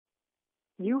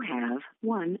You have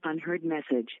one unheard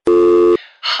message.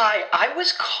 Hi, I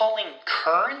was calling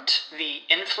Current, the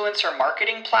influencer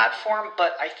marketing platform,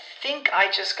 but I think I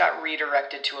just got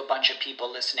redirected to a bunch of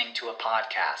people listening to a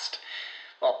podcast.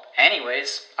 Well,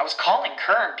 anyways, I was calling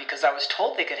Current because I was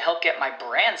told they could help get my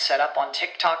brand set up on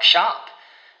TikTok Shop,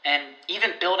 and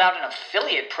even build out an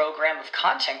affiliate program of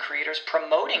content creators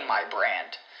promoting my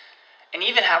brand, and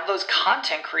even have those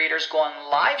content creators go on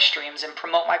live streams and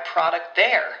promote my product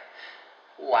there.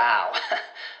 Wow,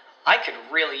 I could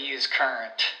really use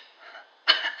Current.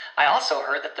 I also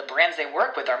heard that the brands they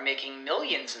work with are making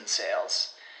millions in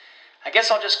sales. I guess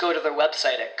I'll just go to their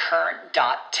website at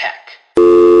current.tech.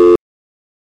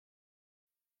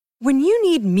 When you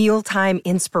need mealtime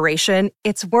inspiration,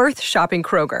 it's worth shopping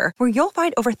Kroger, where you'll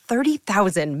find over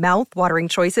 30,000 mouth-watering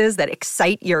choices that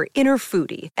excite your inner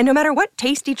foodie. And no matter what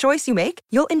tasty choice you make,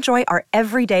 you'll enjoy our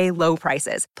everyday low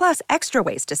prices, plus extra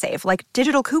ways to save, like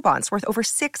digital coupons worth over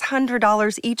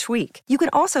 $600 each week. You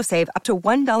can also save up to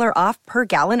 $1 off per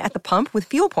gallon at the pump with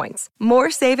fuel points.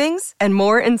 More savings and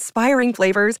more inspiring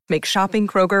flavors make shopping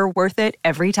Kroger worth it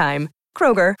every time.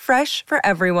 Kroger, fresh for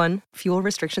everyone. Fuel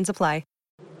restrictions apply.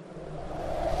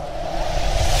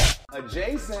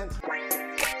 Adjacent.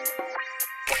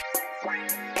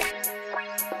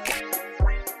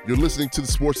 You're listening to the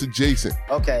Sports Adjacent.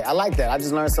 Okay, I like that. I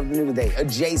just learned something new today.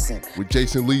 Adjacent. With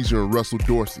Jason Leisure and Russell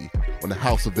Dorsey on the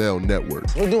House of L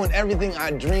Network. We're doing everything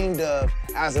I dreamed of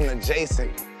as an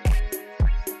adjacent.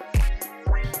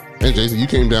 Hey, Jason, you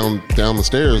came down the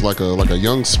stairs like a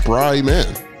young, spry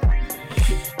man.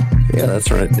 Yeah,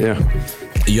 that's right. Yeah.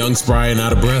 A young, spry, and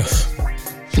out of breath.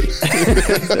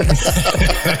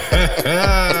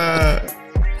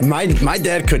 My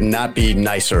dad could not be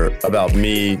nicer about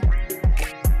me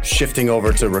shifting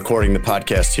over to recording the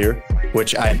podcast here,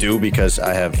 which I do because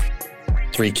I have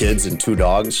 3 kids and 2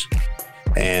 dogs,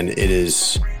 and it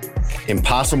is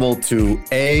impossible to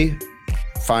A,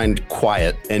 find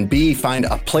quiet, and B, find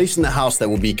a place in the house that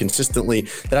will be consistently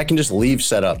that I can just leave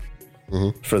set up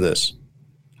for this.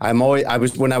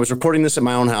 When I was recording this at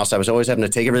my own house, I was always having to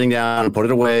take everything down and put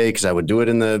it away because I would do it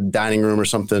in the dining room or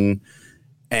something.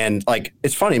 And like,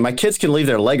 it's funny, my kids can leave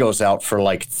their Legos out for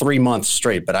like 3 months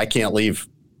straight, but I can't leave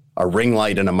a ring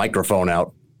light and a microphone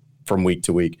out from week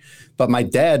to week. But my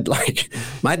dad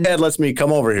lets me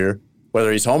come over here,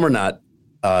 whether he's home or not,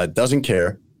 doesn't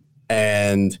care.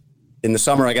 And in the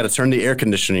summer, I got to turn the air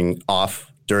conditioning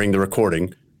off during the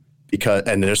recording.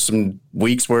 And there's some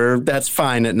weeks where that's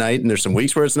fine at night, and there's some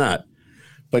weeks where it's not.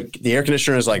 But the air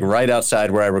conditioner is like right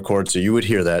outside where I record, so you would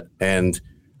hear that. And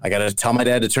I got to tell my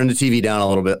dad to turn the TV down a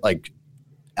little bit. Like,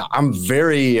 I'm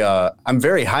very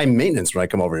high maintenance when I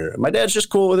come over here. My dad's just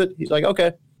cool with it. He's like,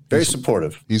 okay, very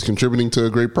supportive. He's contributing to a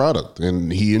great product, and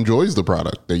he enjoys the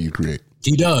product that you create.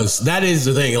 He does. That is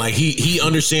the thing. Like, he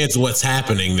understands what's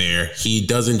happening there. He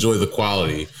does enjoy the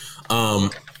quality.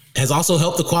 Has also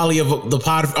helped the quality of the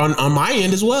pod on my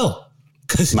end as well.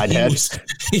 My dad?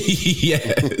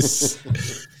 Yes.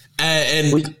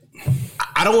 And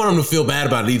I don't want him to feel bad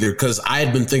about it either, because I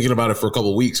had been thinking about it for a couple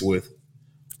of weeks with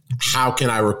how can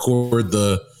I record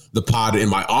the pod in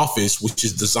my office, which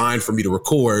is designed for me to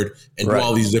record and do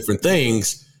all these different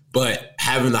things. But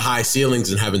having the high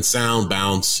ceilings and having sound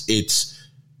bounce, it's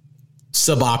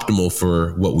suboptimal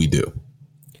for what we do.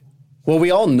 Well,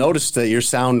 we all noticed that your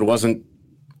sound wasn't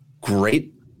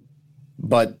great,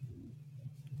 but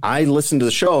I listened to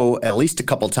the show at least a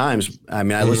couple times. I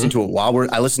mean, I listened to it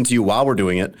I listened to you while we're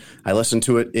doing it. I listened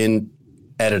to it in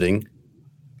editing,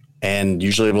 and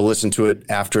usually we'll listen to it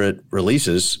after it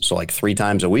releases. So like 3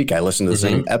 times a week, I listen to the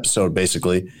same episode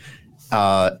basically.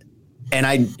 And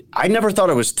I never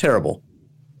thought it was terrible,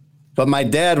 but my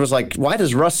dad was like, why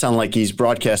does Russ sound like he's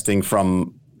broadcasting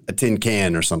from a tin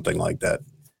can or something like that?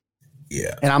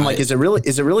 Yeah. And I'm like, is it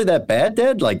really that bad,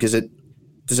 Dad? Like, does it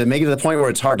make it to the point where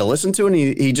it's hard to listen to? And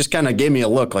he just kind of gave me a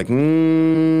look like, I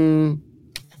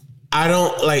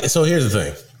don't like, so here's the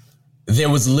thing. There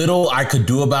was little I could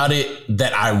do about it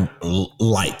that I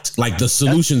liked. Like the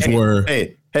solutions were.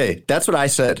 Hey, that's what I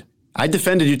said. I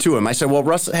defended you to him. I said, well,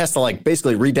 Russ has to like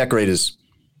basically redecorate his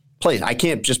place. I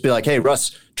can't just be like, hey,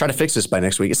 Russ, try to fix this by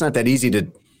next week. It's not that easy to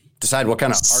decide what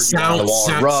kind of art you want on the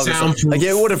wall or rugs. Like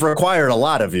it would have required a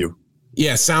lot of you.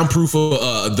 Yeah, soundproof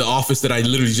the office that I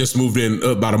literally just moved in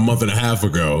about a month and a half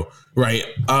ago, right?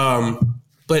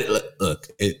 But look,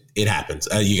 it happens.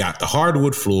 You got the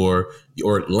hardwood floor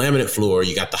or laminate floor,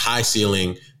 you got the high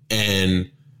ceiling,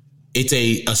 and it's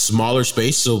a smaller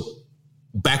space. So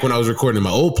back when I was recording in my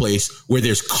old place where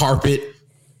there's carpet,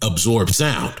 absorbed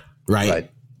sound,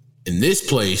 right? In this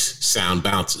place, sound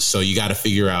bounces. So you got to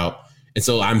figure out. And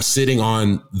so I'm sitting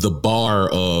on the bar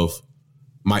of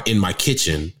in my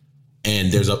kitchen,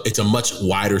 and it's a much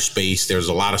wider space. There's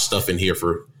a lot of stuff in here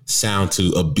for sound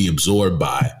to be absorbed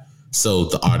by, so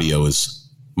the audio is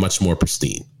much more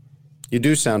pristine. You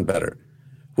do sound better.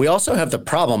 We also have the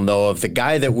problem, though, of the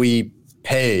guy that we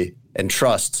pay and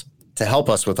trust to help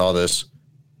us with all this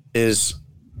is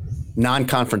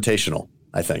non-confrontational,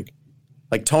 I think.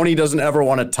 Like, Tony doesn't ever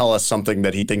want to tell us something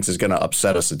that he thinks is going to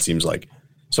upset us, it seems like.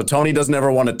 So Tony doesn't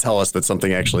ever want to tell us that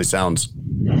something actually sounds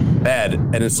bad.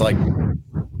 And it's like,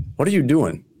 what are you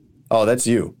doing? Oh, that's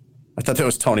you. I thought that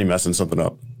was Tony messing something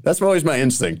up. That's always my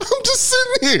instinct. I'm just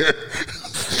sitting here.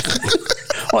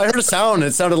 Well, I heard a sound.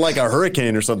 It sounded like a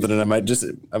hurricane or something. And I might.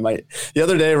 The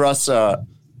other day, Russ,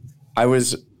 I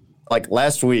was like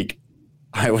last week,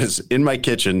 I was in my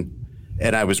kitchen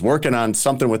and I was working on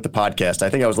something with the podcast. I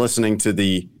think I was listening to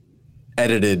the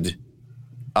edited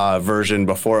version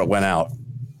before it went out.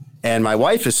 And my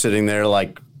wife is sitting there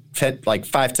like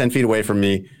 5-10 feet away from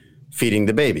me feeding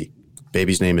the baby.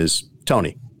 Baby's name is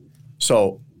Tony.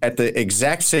 So at the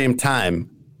exact same time,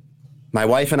 my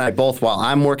wife and I both, while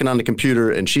I'm working on the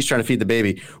computer and she's trying to feed the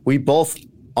baby, we both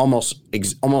almost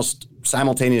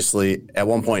simultaneously at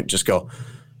one point just go,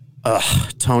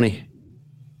 Tony.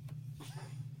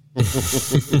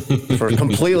 For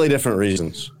completely different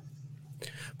reasons.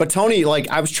 But Tony, like,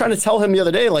 I was trying to tell him the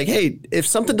other day, like, hey, if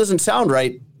something doesn't sound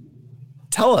right,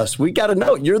 tell us. We got to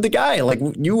know. You're the guy. Like,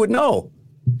 you would know.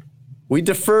 We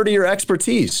defer to your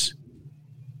expertise.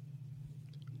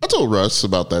 I told Russ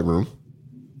about that room.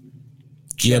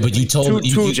 Yeah, but you told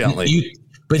too gently.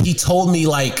 But he told me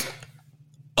like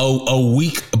a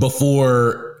week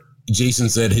before Jason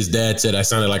said his dad said I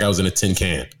sounded like I was in a tin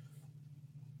can.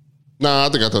 Nah, I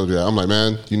think I told you that. I'm like,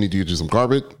 man, you need to get you some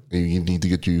carpet and you need to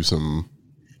get you some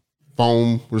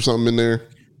foam or something in there.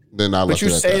 Then I. But you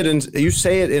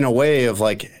say it in a way of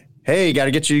like, hey, you got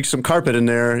to get you some carpet in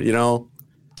there, you know.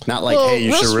 Not like, hey,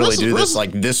 you should really do this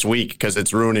like this week because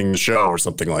it's ruining the show or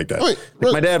something like that.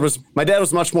 My dad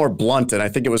was much more blunt, and I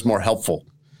think it was more helpful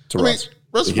to Russ.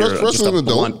 Russ is an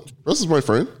adult. Russ is my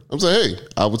friend. I'm saying, hey,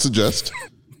 I would suggest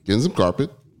getting some carpet,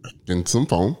 getting some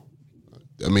foam.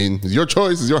 I mean, it's your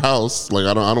choice. It's your house. Like,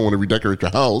 I don't want to redecorate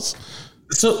your house.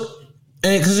 So,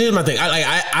 because here's my thing.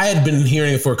 I had been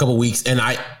hearing it for a couple of weeks, and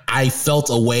I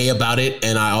felt a way about it,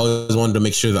 and I always wanted to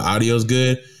make sure the audio is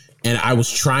good. And I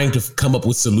was trying to come up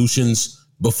with solutions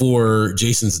before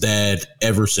Jason's dad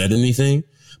ever said anything.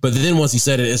 But then once he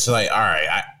said it, it's like, all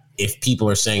right, if people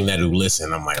are saying that who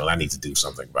listen, I'm like, well, I need to do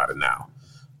something about it now.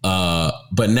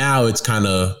 But now it's kind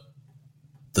of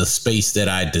the space that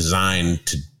I designed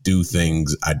to do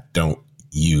things I don't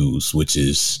use, which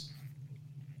is,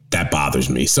 that bothers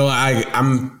me. So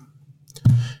and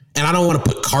I don't want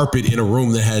to put carpet in a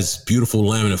room that has beautiful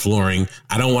laminate flooring.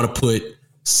 I don't want to put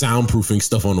soundproofing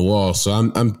stuff on the wall.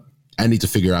 So I need to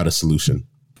figure out a solution.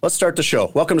 Let's start the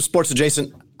show. Welcome to Sports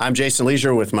Adjacent. I'm Jason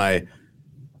Leisure with my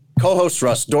co-host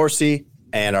Russ Dorsey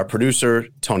and our producer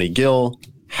Tony Gill.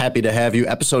 Happy to have you.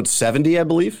 Episode 70, I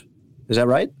believe. Is that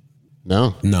right?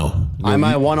 No. Am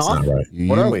I one off? Right.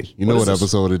 What are we? You know what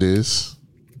episode it is?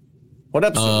 What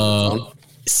episode?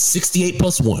 68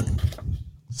 plus 1.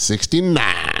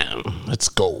 69. Let's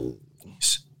go.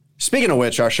 Speaking of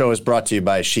which, our show is brought to you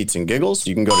by Sheets and Giggles.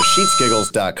 You can go to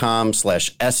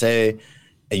sheetsgiggles.com/SA.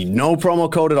 No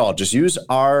promo code at all. Just use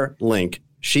our link,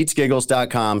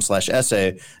 sheetsgiggles.com/SA,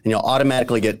 and you'll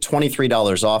automatically get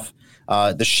 $23 off.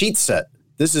 The sheet set.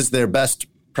 This is their best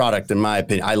product, in my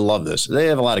opinion. I love this. They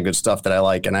have a lot of good stuff that I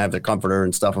like, and I have the comforter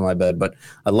and stuff on my bed, but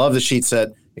I love the sheet set.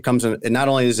 It comes in, and not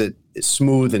only is it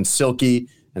smooth and silky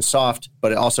and soft,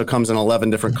 but it also comes in 11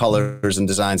 different colors and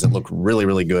designs that look really,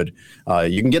 really good.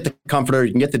 You can get the comforter,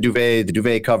 you can get the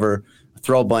duvet cover,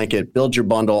 throw blanket, build your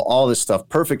bundle, all this stuff.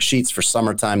 Perfect sheets for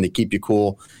summertime. They keep you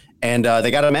cool. And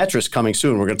they got a mattress coming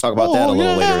soon. We're going to talk about that a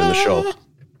little later in the show.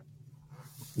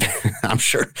 I'm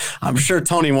sure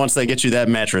Tony, once they get you that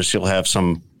mattress, he'll have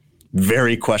some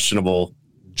very questionable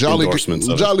endorsements.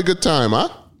 Jolly good time, huh?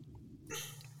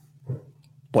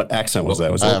 What accent was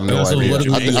that? I have no idea.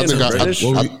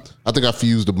 I think I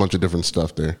fused a bunch of different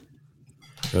stuff there.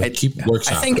 I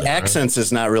think accents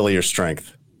is not really your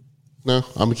strength. No, I'm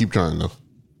going to keep trying, though.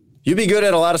 You'd be good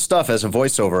at a lot of stuff as a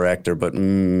voiceover actor, but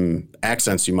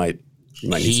accents you might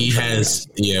need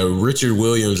Richard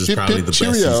Williams is probably the best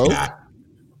he's got.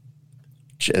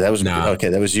 That was okay.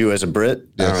 That was you as a Brit?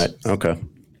 Yes. All right. Okay.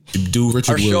 Do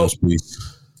Richard Williams, please.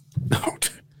 No.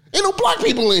 Ain't no black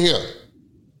people in here.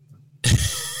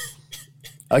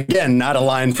 Again, not a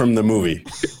line from the movie.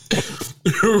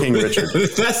 King Richard.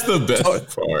 That's the best part.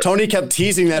 Tony kept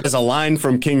teasing that as a line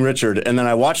from King Richard, and then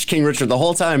I watched King Richard the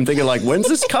whole time thinking, like, when's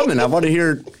this coming? I want to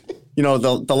hear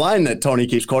the line that Tony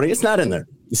keeps quoting, it's not in there.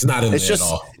 It's not in there at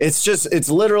all. It's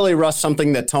literally, Russ,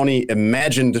 something that Tony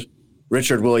imagined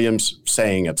Richard Williams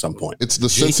saying at some point. It's the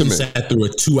Jason sentiment. sat through a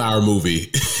 2-hour movie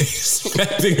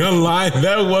expecting a line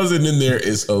that wasn't in there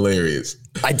is hilarious.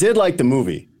 I did like the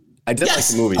movie. Like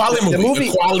the movie. Quality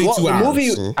movie. Quality 2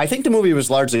 hours. I think the movie was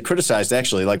largely criticized,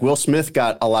 actually. Like, Will Smith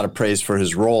got a lot of praise for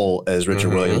his role as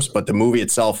Richard Williams, but the movie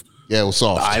itself, Yeah, it was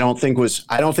soft. I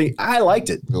liked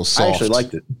it. It was soft. I actually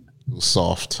liked it. It was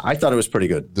soft. I thought it was pretty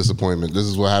good. Disappointment. This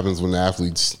is what happens when the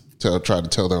athletes try to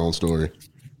tell their own story.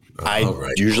 I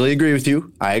usually agree with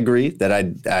you. I agree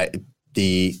that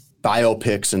the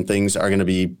biopics and things are going to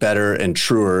be better and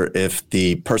truer if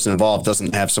the person involved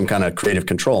doesn't have some kind of creative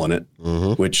control in it,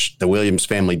 which the Williams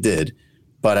family did.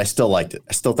 But I still liked it.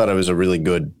 I still thought it was a really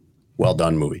good, well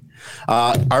done movie.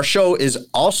 Our show is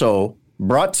also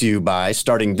brought to you by,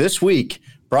 starting this week,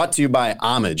 brought to you by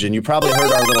Homage. And you probably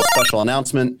heard our little special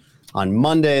announcement on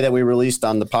Monday that we released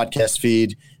on the podcast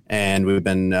feed. And we've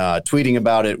been tweeting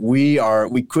about it. We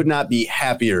could not be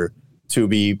happier to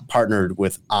be partnered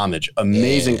with Homage,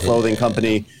 amazing clothing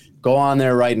company. Go on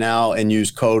there right now and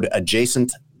use code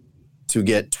ADJACENT to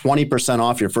get 20%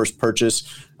 off your first purchase.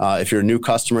 If you're a new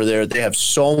customer there, they have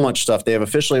so much stuff. They have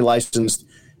officially licensed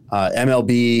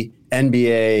MLB,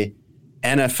 NBA,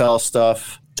 NFL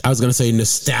stuff. I was going to say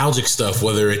nostalgic stuff,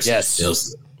 whether it's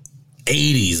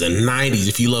 80s and 90s.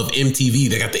 If you love MTV,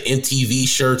 they got the MTV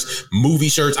shirts, movie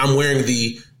shirts. I'm wearing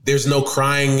the There's No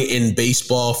Crying in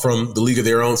Baseball from the League of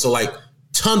Their Own. So like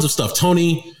tons of stuff.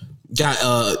 Tony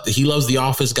got he loves The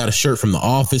Office, got a shirt from The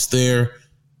Office there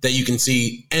that you can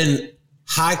see, and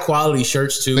high quality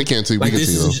shirts too. They can't see. Like, we can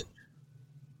see those.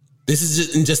 This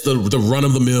is just the run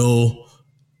of the mill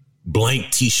blank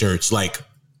t-shirts. Like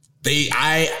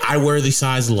I wear the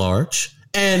size large.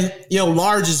 And,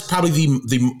 large is probably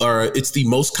it's the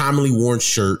most commonly worn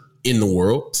shirt in the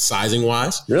world, sizing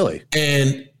wise. Really?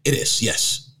 And it is.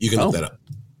 Yes. You can look that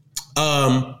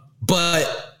up.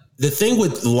 But the thing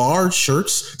with large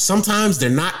shirts, sometimes they're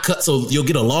not cut. So you'll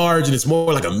get a large and it's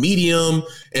more like a medium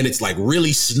and it's like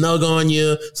really snug on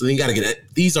you. So then you got to get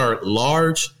it. These are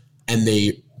large and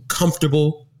they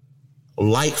comfortable,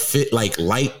 light fit, like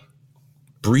light,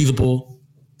 breathable,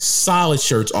 solid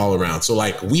shirts all around. So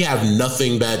like we have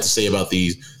nothing bad to say about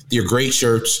these. They're great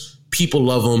shirts. People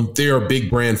love them. They're a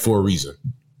big brand for a reason.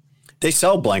 They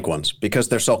sell blank ones because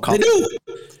they're so comfortable.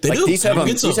 They do. These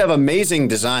have amazing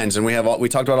designs, and we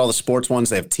talked about all the sports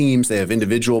ones. They have teams, they have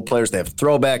individual players, they have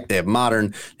throwback, they have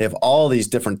modern, they have all these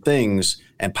different things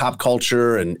and pop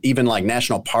culture and even like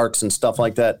national parks and stuff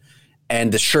like that.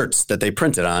 And the shirts that they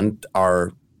printed on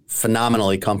are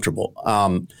phenomenally comfortable.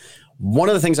 One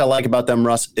of the things I like about them,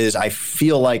 Russ, is I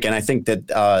feel like, and I think that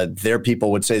their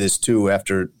people would say this too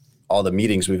after all the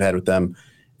meetings we've had with them,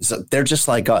 is that they're just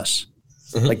like us.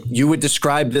 Mm-hmm. Like you would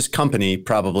describe this company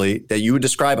probably, that you would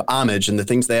describe Homage and the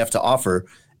things they have to offer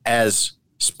as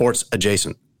sports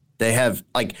adjacent. They have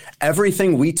like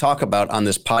everything we talk about on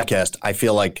this podcast. I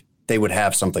feel like they would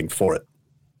have something for it.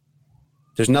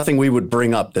 There's nothing we would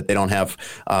bring up that they don't have,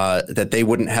 that they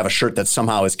wouldn't have a shirt that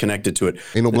somehow is connected to it.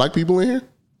 Ain't no black people in here?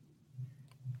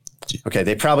 Okay,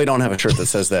 they probably don't have a shirt that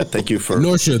says that. Thank you for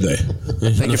nor should they.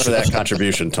 Thank you for that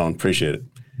contribution, Tone. Appreciate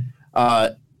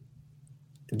it.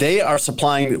 They are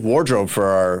supplying wardrobe for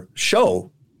our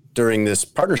show during this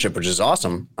partnership, which is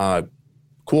awesome.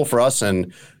 Cool for us,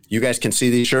 and you guys can see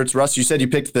these shirts. Russ, you said you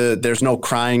picked the "There's No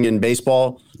Crying in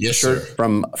Baseball" shirt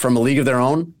from A League of Their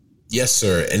Own. Yes,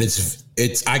 sir. And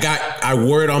I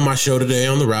wore it on my show today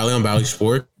on the Rally on Bally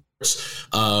Sports.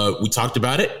 We talked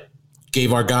about it.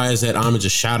 Gave our guys at Homage a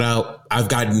shout out. I've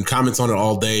gotten comments on it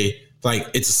all day. Like,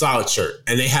 it's a solid shirt.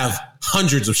 And they have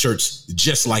hundreds of shirts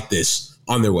just like this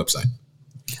on their website.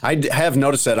 I have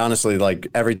noticed that, honestly, like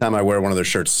every time I wear one of their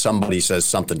shirts, somebody says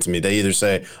something to me. They either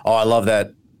say, "Oh, I love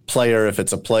that player," if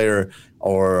it's a player,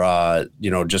 or,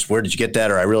 just "Where did you get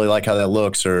that?" or "I really like how that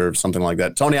looks," or something like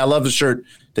that. Tony, I love the shirt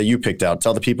that you picked out.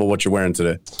 Tell the people what you're wearing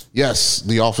today. Yes,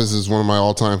 The Office is one of my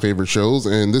all-time favorite shows,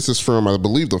 and this is from, I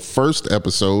believe, the first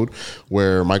episode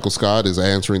where Michael Scott is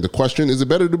answering the question, is it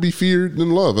better to be feared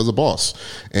than loved as a boss?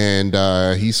 And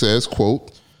he says,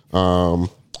 quote,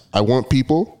 "I want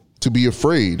people to be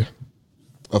afraid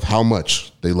of how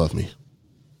much they love me."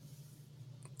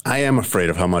 I am afraid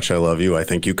of how much I love you. I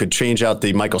think you could change out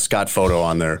the Michael Scott photo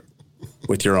on there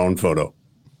with your own photo.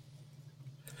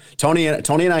 Tony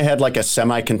and I had like a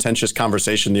semi-contentious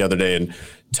conversation the other day, and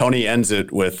Tony ends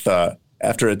it with,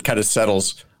 after it kind of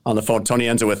settles on the phone, Tony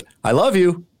ends it with, "I love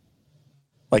you."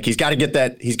 Like he's got to get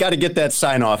that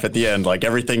sign off at the end. Like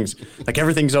everything's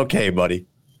okay, buddy.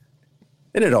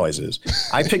 And it always is.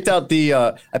 I picked out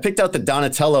the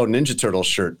Donatello Ninja Turtles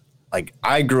shirt. Like,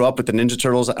 I grew up with the Ninja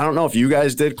Turtles. I don't know if you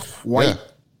guys did quite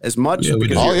as much. Yeah,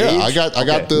 because oh yeah, age. I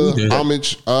got the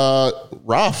homage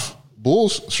Ralph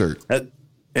Bulls shirt. Yeah,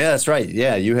 that's right.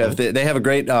 Yeah, you have. They have a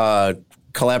great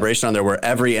collaboration on there where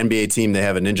every NBA team, they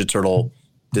have a Ninja Turtle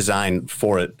design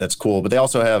for it. That's cool. But they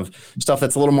also have stuff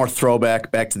that's a little more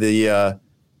throwback back to the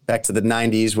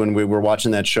 90s when we were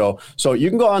watching that show. So you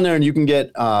can go on there and you can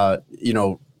get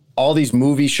all these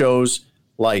movie shows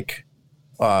like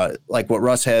what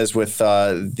Russ has with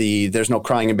the There's No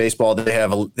Crying in Baseball. They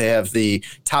have the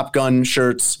Top Gun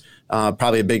shirts,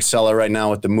 probably a big seller right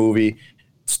now with the movie.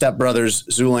 Step Brothers,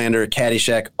 Zoolander,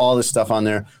 Caddyshack, all this stuff on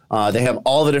there. They have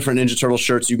all the different Ninja Turtle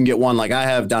shirts. You can get one like I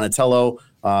have, Donatello,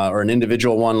 or an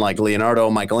individual one like Leonardo,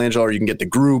 Michelangelo, or you can get the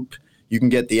group. You can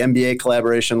get the NBA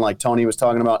collaboration like Tony was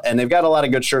talking about. And they've got a lot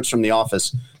of good shirts from The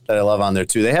Office that I love on there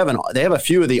too. They have a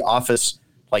few of The Office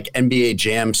like NBA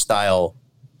Jam style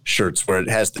shirts where it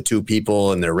has the two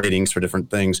people and their ratings for different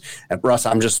things. And Russ,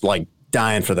 I'm just like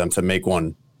dying for them to make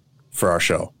one for our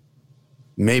show.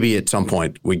 Maybe at some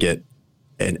point we get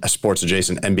a sports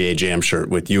adjacent NBA Jam shirt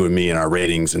with you and me and our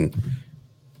ratings. And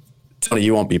Tony,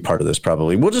 you won't be part of this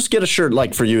probably. We'll just get a shirt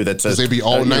like for you that says it'd be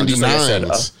all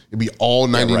 99s. It'd be all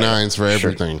 99s for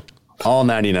everything. Sure. All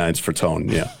 99s for Tone.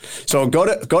 Yeah. So go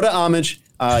to Homage.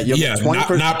 You'll get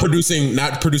 20%.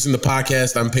 Not producing the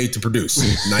podcast I'm paid to produce.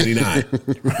 99.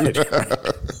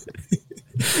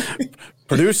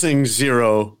 Producing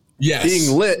 0. Yes.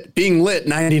 Being lit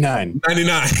 99.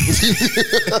 99.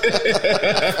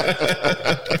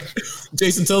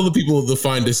 Jason, tell the people the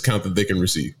fine discount that they can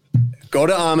receive. Go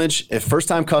to Homage. If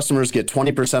first-time customers get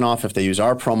 20% off if they use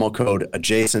our promo code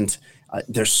adjacent.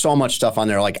 There's so much stuff on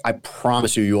there. Like, I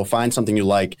promise you will find something you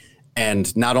like.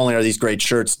 And not only are these great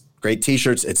shirts, great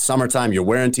T-shirts, it's summertime. You're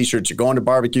wearing T-shirts. You're going to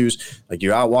barbecues. Like,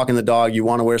 you're out walking the dog. You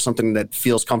want to wear something that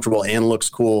feels comfortable and looks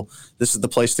cool. This is the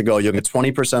place to go. You'll get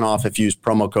 20% off if you use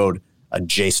promo code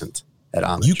adjacent at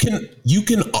Homage. You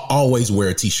can always wear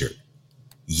a T-shirt.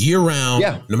 Year-round,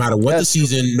 no matter what the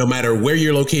season, no matter where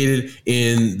you're located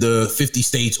in the 50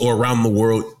 states or around the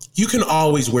world, you can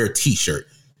always wear a T-shirt.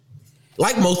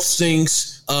 Like most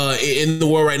things in the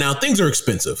world right now, things are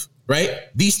expensive, right?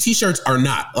 These T-shirts are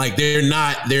not. Like,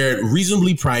 they're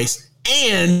reasonably priced,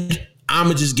 and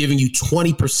Homage is giving you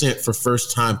 20% for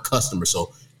first-time customers.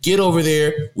 So get over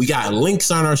there. We got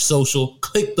links on our social.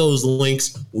 Click those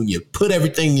links. When you put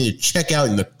everything in your checkout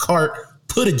in the cart,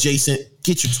 put adjacent,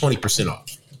 get your 20%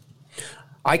 off.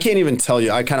 I can't even tell you.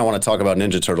 I kind of want to talk about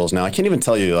Ninja Turtles now. I can't even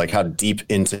tell you like how deep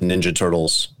into Ninja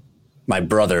Turtles my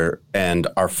brother and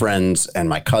our friends and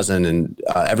my cousin and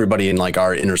everybody in like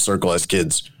our inner circle as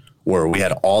kids were. We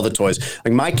had all the toys.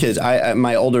 Like my kids,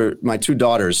 my two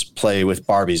daughters play with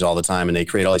Barbies all the time, and they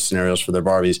create all these scenarios for their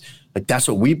Barbies. Like that's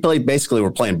what we played. Basically,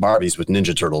 we're playing Barbies with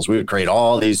Ninja Turtles. We would create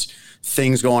all these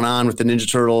things going on with the Ninja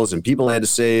Turtles, and people had to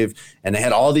save, and they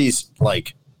had all these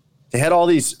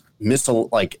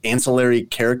ancillary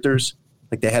characters.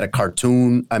 Like they had a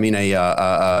cartoon. I mean,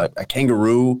 a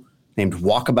kangaroo named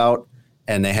Walkabout,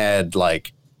 and they had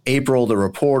like April the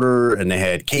reporter, and they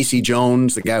had Casey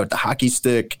Jones, the guy with the hockey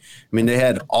stick. I mean, they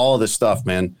had all this stuff,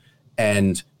 man.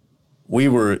 And we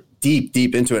were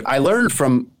deep into it. I learned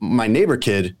from my neighbor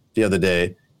kid the other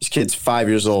day. This kid's 5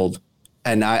 years old.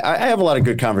 And I have a lot of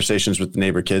good conversations with the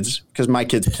neighbor kids because my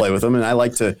kids play with them. And I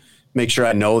like to make sure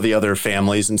I know the other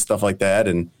families and stuff like that.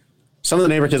 And some of the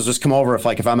neighbor kids just come over if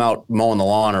I'm out mowing the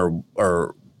lawn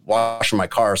or washing my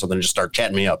car or something, and just start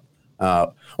chatting me up.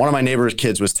 One of my neighbor's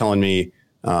kids was telling me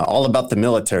all about the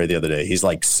military the other day. He's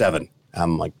like 7.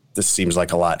 I'm like, this seems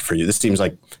like a lot for you. This seems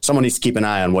like someone needs to keep an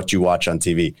eye on what you watch on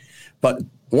TV. But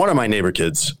one of my neighbor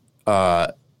kids,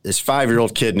 this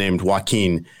 5-year-old kid named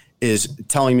Joaquin, is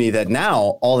telling me that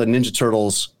now all the Ninja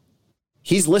Turtles,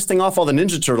 he's listing off all the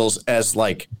Ninja Turtles as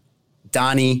like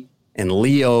Donnie and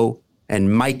Leo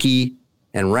and Mikey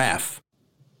and Raph.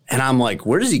 And I'm like,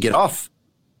 where does he get off?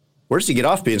 Where does he get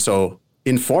off being so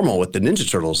informal with the Ninja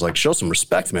Turtles? Like, show some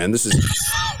respect, man. This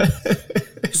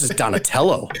is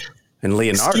Donatello and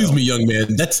Leonardo. Excuse me, young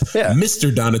man. That's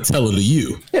Mr. Donatello to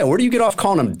you. Yeah, where do you get off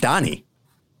calling him Donnie?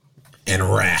 And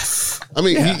Raph. I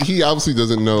mean, he obviously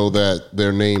doesn't know that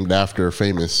they're named after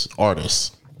famous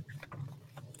artists.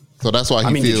 So that's why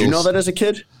he feels... did you know that as a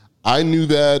kid? I knew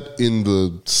that in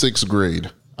the 6th grade.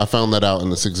 I found that out in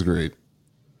the 6th grade.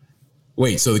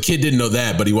 Wait, so the kid didn't know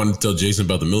that, but he wanted to tell Jason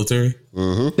about the military?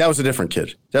 Mm-hmm. That was a different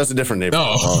kid. That was a different neighbor.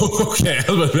 Oh, okay.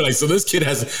 I was about to be like, so this kid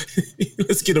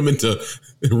let's get him into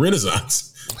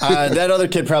Renaissance. That other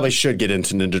kid probably should get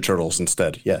into Ninja Turtles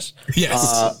instead. Yes.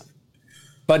 Yes.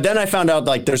 But then I found out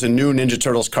like there's a new Ninja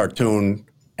Turtles cartoon,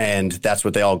 and that's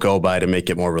what they all go by to make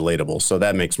it more relatable. So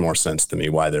that makes more sense to me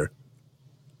why they're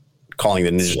calling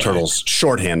the Ninja Turtles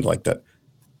shorthand like that.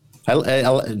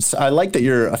 I like that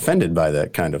you're offended by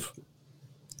that kind of.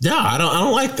 Yeah, I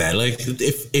don't like that. Like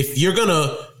if you're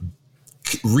gonna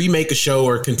remake a show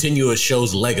or continue a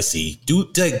show's legacy, do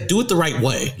it the right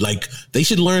way. Like they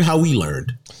should learn how we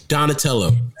learned.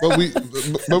 Donatello. But we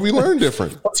learn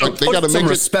different. Like they got to make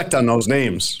respect on those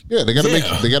names. Yeah, they got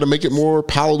to make it more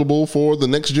palatable for the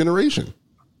next generation.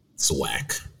 It's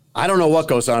whack. I don't know what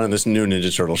goes on in this new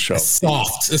Ninja Turtle show. It's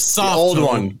soft.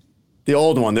 The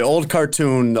old one, the old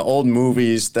cartoon, the old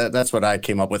movies. That's what I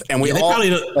came up with. And we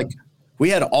we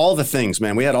had all the things,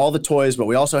 man. We had all the toys, but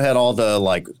we also had all the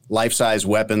like life-size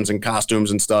weapons and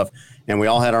costumes and stuff. And we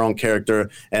all had our own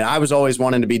character. And I was always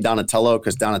wanting to be Donatello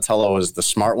because Donatello is the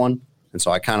smart one. And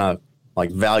so I kind of like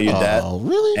valued that. Oh,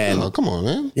 really? And come on,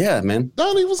 man. Yeah, man.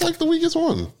 Donnie was like the weakest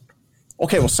one.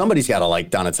 Okay, well, somebody's got to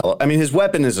like Donatello. I mean, his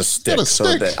weapon is a stick.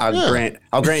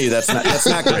 I'll grant you that's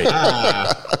not great.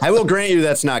 I will grant you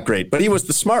that's not great. But he was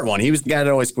the smart one. He was the guy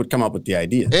that always would come up with the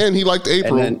idea. And he liked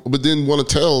April, but didn't want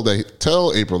to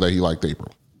tell April that he liked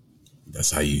April.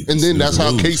 That's how you. And then that's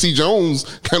how Casey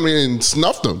Jones came in and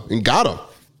snuffed him and got him.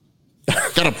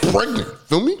 Got her pregnant.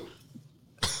 Feel me?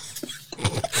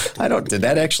 Did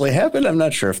that actually happen? I'm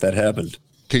not sure if that happened.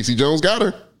 Casey Jones got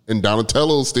her, and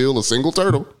Donatello's still a single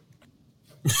turtle.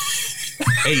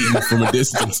 Hating from a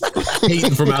distance,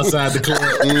 hating from outside the club.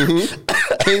 Mm-hmm.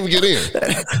 Can't even get in.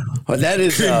 Well, that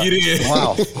is get in.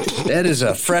 Wow. That is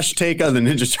a fresh take on the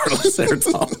Ninja Turtles there,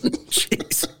 Tom.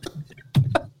 Jeez.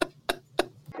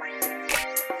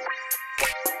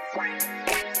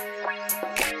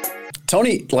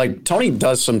 Tony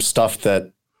does some stuff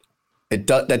that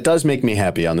does make me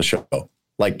happy on the show.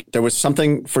 Like there was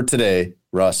something for today,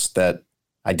 Russ, that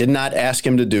I did not ask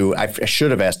him to do. I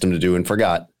should have asked him to do and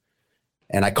forgot.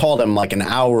 And I called him like an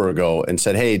hour ago and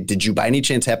said, hey, did you by any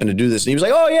chance happen to do this? And he was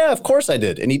like, oh, yeah, of course I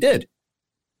did. And he did. And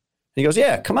he goes,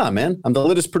 yeah, come on, man. I'm the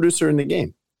littest producer in the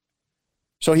game.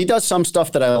 So he does some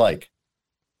stuff that I like.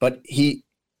 But it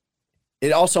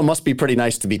also must be pretty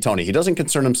nice to be Tony. He doesn't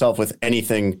concern himself with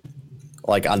anything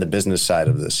like on the business side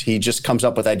of this. He just comes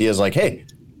up with ideas like, hey,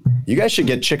 you guys should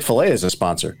get Chick-fil-A as a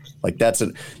sponsor. Like that's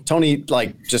it. Tony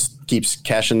like just keeps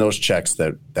cashing those checks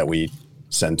that we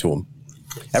send to him.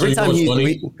 Every time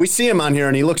we see him on here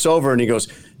and he looks over and he goes,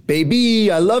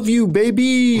 baby, I love you,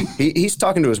 baby. He's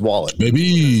talking to his wallet.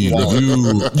 Baby, love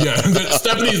you. Yeah,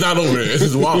 Stephanie's not over it. It's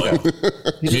his wallet.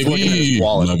 He's just looking at his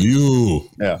wallet. Love you.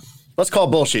 Yeah. Let's call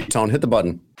bullshit, Tone. Hit the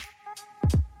button.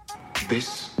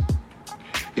 This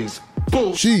is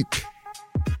bullshit.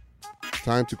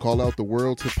 Time to call out the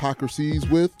world's hypocrisies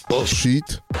with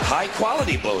bullshit. High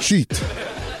quality bullshit.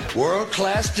 Sheet. World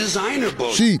class designer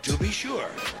bullshit. Sheet. To be sure.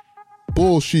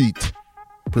 Bullshit.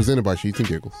 Presented by Sheets and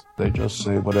Giggles. They just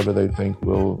say whatever they think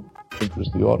will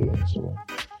interest the audience or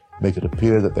make it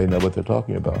appear that they know what they're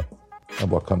talking about. And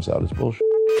what comes out is bullshit.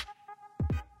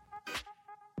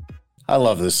 I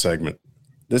love this segment.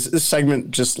 This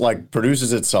segment just like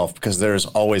produces itself because there's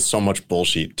always so much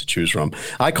bullshit to choose from.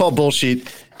 I Call Bullshit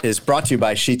is brought to you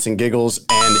by Sheets and Giggles,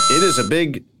 and it is a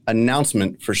big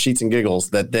announcement for Sheets and Giggles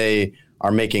that they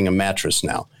are making a mattress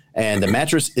now. And the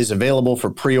mattress is available for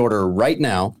pre-order right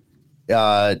now.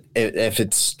 If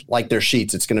it's like their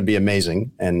sheets, it's going to be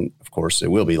amazing. And of course,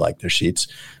 it will be like their sheets.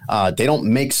 They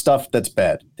don't make stuff that's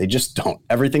bad. They just don't.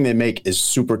 Everything they make is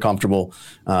super comfortable.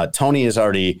 Tony is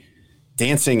already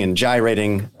dancing and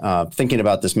gyrating, thinking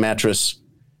about this mattress.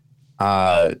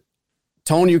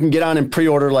 Tone, you can get on and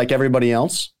pre-order like everybody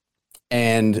else.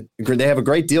 And they have a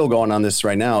great deal going on this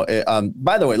right now.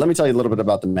 By the way, let me tell you a little bit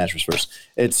about the mattress first.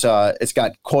 It's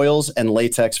got coils and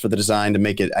latex for the design to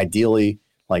make it ideally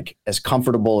like as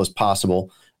comfortable as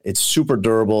possible. It's super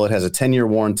durable. It has a 10-year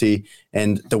warranty.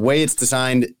 And the way it's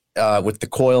designed with the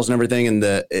coils and everything and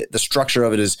the structure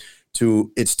of it is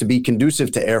to be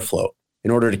conducive to airflow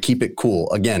in order to keep it cool.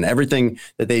 Again, everything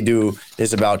that they do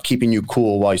is about keeping you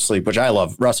cool while you sleep, which I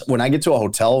love. Russ, when I get to a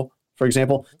hotel, for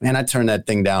example, man, I turn that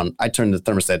thing down. I turn the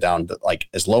thermostat down to like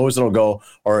as low as it'll go.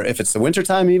 Or if it's the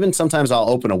wintertime, even sometimes I'll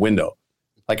open a window.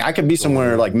 Like I could be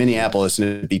somewhere like Minneapolis and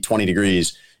it'd be 20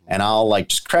 degrees and I'll like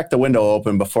just crack the window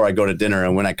open before I go to dinner.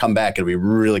 And when I come back, it'll be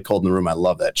really cold in the room. I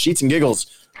love that. Sheets and Giggles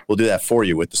will do that for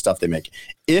you with the stuff they make.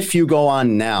 If you go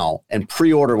on now and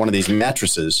pre-order one of these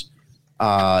mattresses,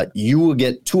 you will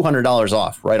get $200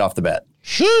 off right off the bat.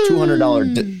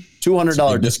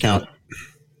 $200 discount.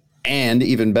 And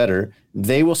even better,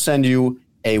 they will send you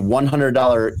a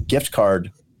 $100 gift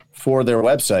card for their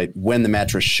website when the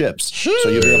mattress ships. So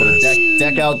you'll be able to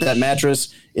deck out that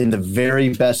mattress in the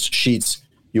very best sheets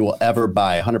you will ever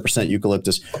buy. 100%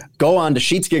 eucalyptus. Go on to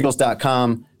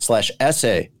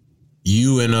sheetsgiggles.com/essay.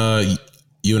 You and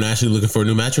Ashley looking for a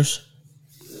new mattress?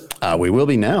 We will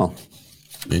be now.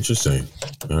 Interesting.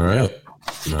 All right.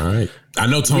 I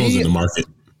know Tone's in the market.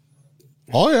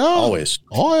 Oh yeah, always.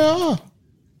 Oh yeah.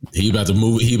 He about to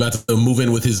move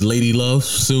in with his lady love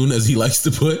soon, as he likes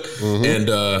to put, and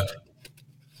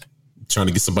trying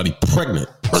to get somebody pregnant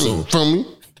soon. From me.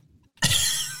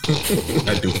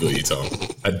 I do feel you, Tom.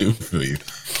 I do feel you.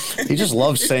 He just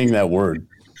loves saying that word.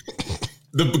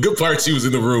 The good part, she was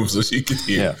in the room, so she could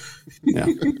hear. Yeah.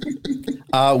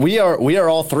 We are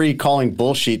all three calling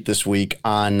bullshit this week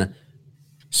on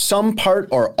some part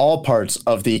or all parts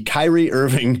of the Kyrie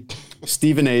Irving,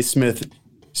 Stephen A. Smith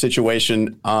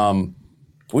situation. I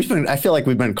feel like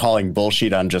we've been calling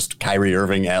bullshit on just Kyrie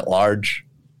Irving at large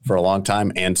for a long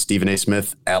time and Stephen A.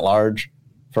 Smith at large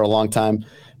for a long time.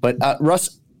 But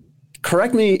Russ,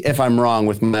 correct me if I'm wrong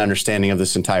with my understanding of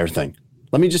this entire thing.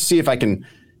 Let me just see if I can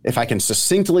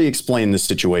succinctly explain this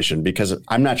situation, because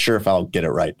I'm not sure if I'll get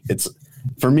it right. It's,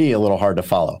 for me, a little hard to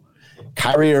follow.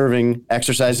 Kyrie Irving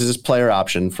exercises his player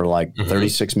option for like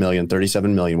 36 million,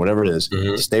 37 million, whatever it is,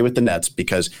 to stay with the Nets,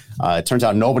 because it turns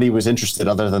out nobody was interested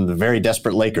other than the very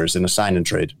desperate Lakers in a sign and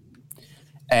trade.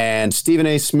 And Stephen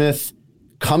A. Smith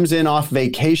comes in off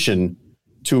vacation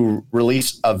to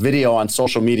release a video on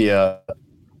social media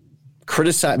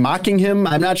mocking him.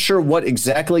 I'm not sure what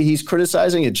exactly he's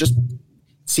criticizing. It just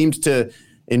seems to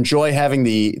enjoy having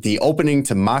the opening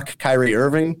to mock Kyrie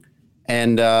Irving.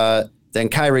 And then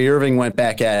Kyrie Irving went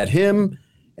back at him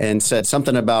and said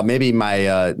something about maybe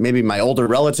my older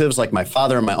relatives, like my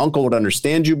father and my uncle, would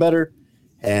understand you better.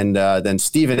 And then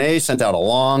Stephen A. sent out a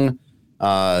long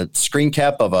screen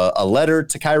cap of a letter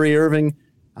to Kyrie Irving,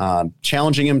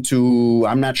 challenging him to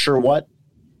I'm not sure what.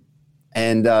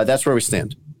 And that's where we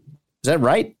stand. Is that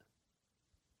right?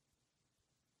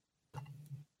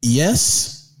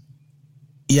 Yes.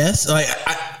 Like,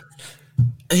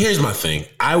 here's my thing.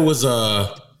 I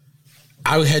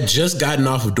had just gotten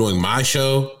off of doing my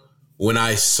show when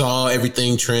I saw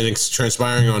everything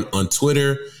transpiring on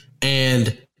Twitter.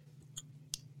 And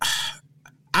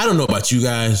I don't know about you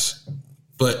guys,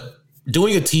 but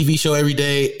doing a TV show every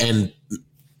day and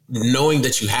knowing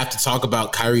that you have to talk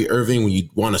about Kyrie Irving when you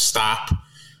want to stop,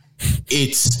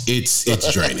 it's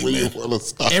draining, man.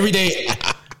 Every day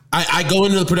I go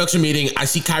into the production meeting, I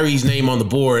see Kyrie's name on the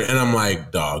board, and I'm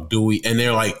like, dog, do we? And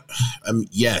they're like,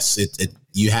 yes,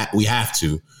 we have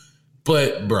to.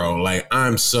 But bro, like,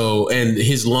 and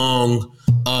his long,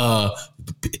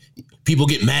 people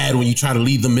get mad when you try to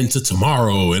lead them into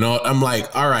tomorrow, and all. I'm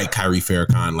like, all right, Kyrie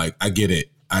Farrakhan, like, I get it.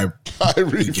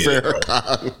 Kyrie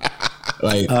Farrakhan.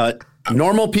 Like,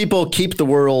 normal people keep the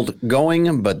world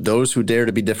going, but those who dare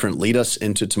to be different lead us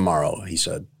into tomorrow, he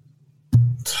said.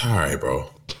 All right, bro.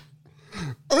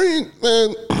 I mean,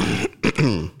 man,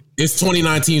 it's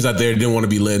 29 teams out there that didn't want to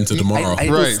be led into tomorrow.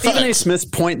 Right. Stephen A. Smith's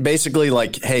point basically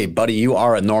like, hey, buddy, you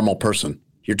are a normal person.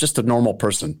 You're just a normal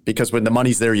person because when the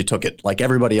money's there, you took it like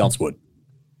everybody else would.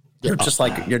 You're just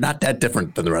like, you're not that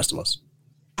different than the rest of us.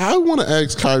 I want to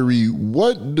ask Kyrie,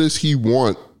 what does he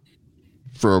want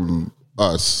from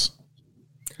us?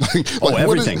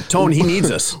 Everything. Tone, he needs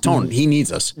us. He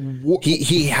needs us.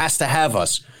 He has to have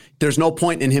us. There's no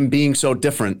point in him being so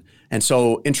different and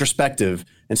so introspective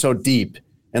and so deep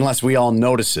unless we all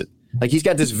notice it. Like, he's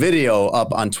got this video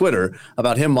up on Twitter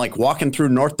about him like walking through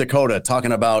North Dakota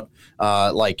talking about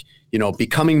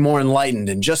becoming more enlightened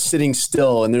and just sitting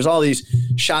still. And there's all these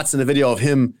shots in the video of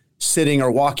him sitting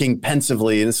or walking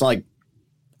pensively. And it's like,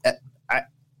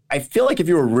 I feel like if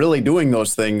you were really doing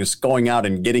those things, going out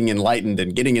and getting enlightened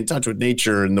and getting in touch with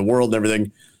nature and the world and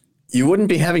everything, you wouldn't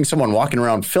be having someone walking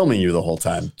around filming you the whole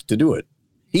time to do it.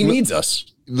 He needs us.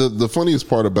 The funniest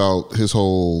part about his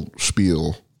whole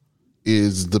spiel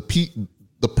is the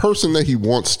person that he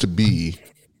wants to be.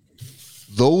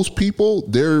 Those people,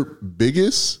 their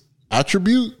biggest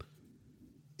attribute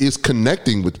is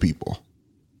connecting with people.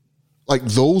 Like,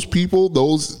 those people,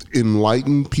 those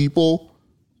enlightened people,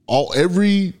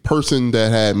 every person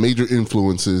that had major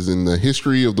influences in the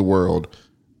history of the world,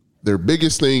 their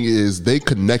biggest thing is they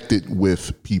connected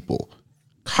with people.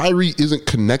 Kyrie isn't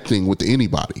connecting with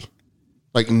anybody.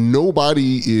 Like,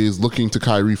 nobody is looking to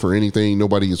Kyrie for anything.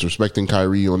 Nobody is respecting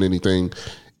Kyrie on anything.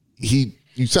 You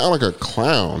sound like a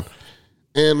clown.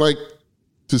 And like,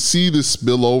 to see this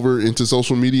spill over into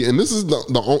social media, and this isn't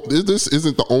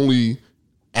the only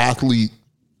athlete,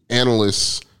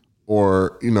 analyst,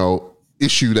 or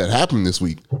issue that happened this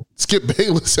week. Skip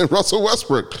Bayless and Russell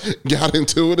Westbrook got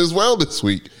into it as well this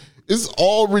week. It's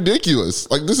all ridiculous.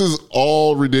 Like, this is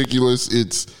all ridiculous.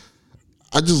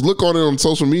 I just look on it on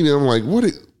social media. And I'm like, what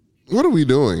are we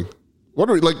doing?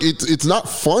 It's not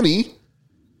funny.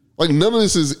 Like, none of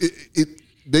this is,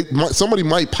 somebody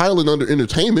might pile it under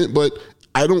entertainment, but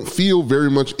I don't feel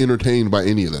very much entertained by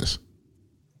any of this.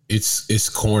 It's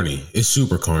corny. It's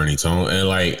super corny, Tone. And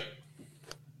like,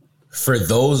 for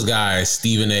those guys,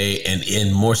 Stephen A.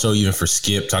 and more so even for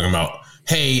Skip, talking about,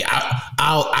 hey,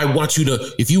 I want you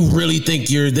to, if you really think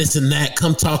you're this and that,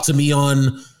 come talk to me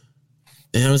on.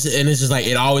 And it's just like,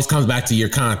 it always comes back to your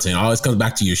content, always comes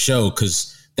back to your show,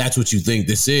 because that's what you think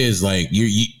this is. Like,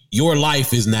 your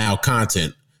life is now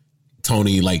content,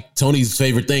 Tony. Like, Tony's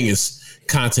favorite thing is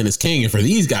content is king. And for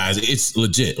these guys, it's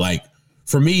legit. Like,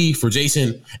 for me, for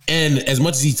Jason, and as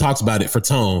much as he talks about it for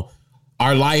Tone,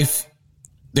 our life,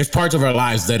 there's parts of our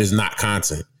lives that is not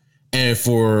content. And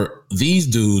for these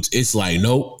dudes, it's like,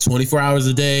 nope, 24 hours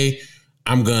a day,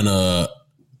 I'm going to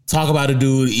talk about a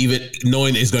dude, even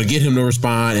knowing it's going to get him to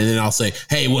respond. And then I'll say,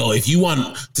 hey, well, if you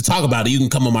want to talk about it, you can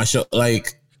come on my show.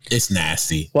 Like, it's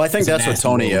nasty. Well, I think that's what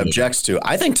Tony objects to.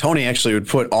 I think Tony actually would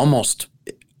put almost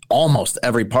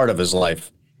every part of his life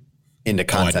into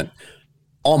content.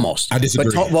 Almost. I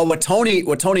disagree. But what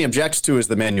Tony objects to is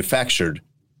the manufactured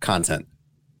content.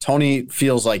 Tony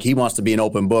feels like he wants to be an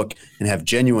open book and have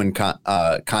genuine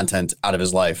content out of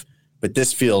his life, but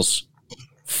this feels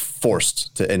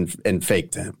forced to and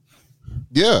fake to him.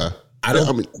 Yeah,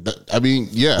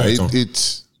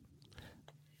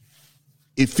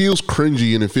 it feels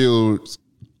cringy and it feels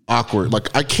awkward. Like,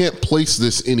 I can't place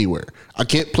this anywhere. I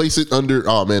can't place it under,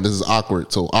 oh man, this is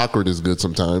awkward. So awkward is good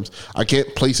sometimes. I can't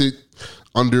place it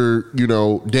under,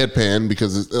 deadpan,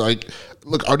 because it's like,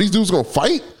 look, are these dudes gonna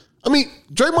fight? I mean,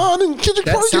 Draymond and Kendrick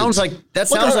Perkins. Sounds like that's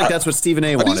what Stephen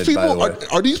A. wanted, by the way.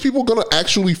 Are these people gonna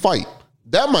actually fight?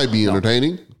 That might be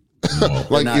entertaining. No,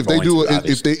 like, if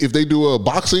they do a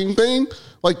boxing thing,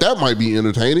 like, that might be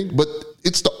entertaining. But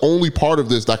it's the only part of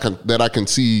this that I can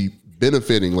see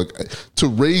benefiting. Like, to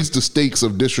raise the stakes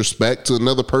of disrespect to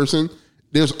another person,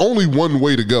 there's only one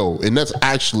way to go, and that's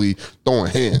actually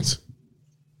throwing hands.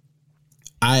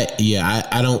 I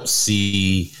don't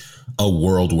see a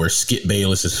world where Skip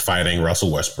Bayless is fighting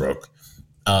Russell Westbrook.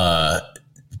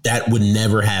 That would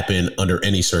never happen under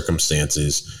any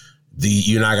circumstances.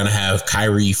 You're not going to have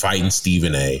Kyrie fighting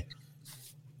Stephen A.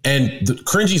 And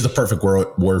cringy is the perfect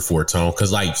word for it, Tone,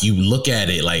 because, like, you look at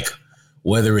it, like,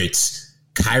 whether it's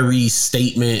Kyrie's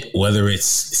statement, whether it's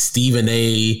Stephen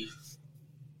A.,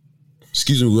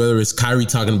 whether it's Kyrie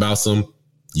talking about some,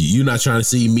 you're not trying to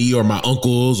see me or my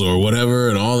uncles or whatever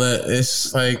and all that.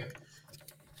 It's like,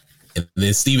 and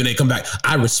then Stephen A. come back.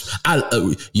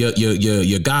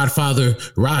 Your godfather,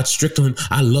 Rod Strickland,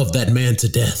 I love that man to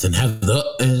death, and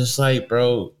it's like,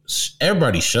 bro,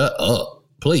 everybody shut up,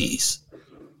 please.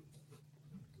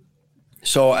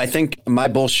 So I think my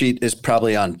bullshit is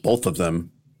probably on both of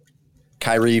them.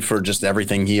 Kyrie for just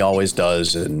everything he always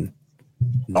does, and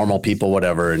normal people,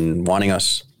 whatever, and wanting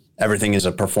us. Everything is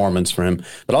a performance for him,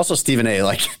 but also Stephen A.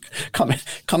 like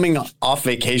coming off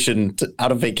vacation,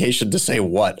 out of vacation to say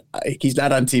what? He's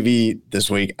not on TV this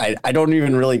week. I don't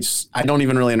even really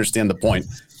understand the point,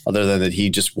 other than that he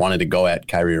just wanted to go at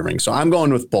Kyrie Irving. So I'm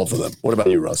going with both of them. What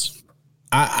about you, Russ?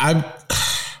 I'm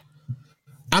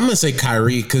gonna say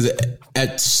Kyrie, because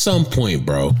at some point,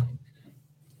 bro,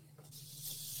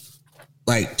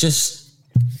 like,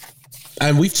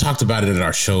 and we've talked about it at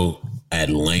our show at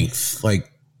length, like,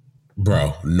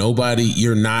 bro,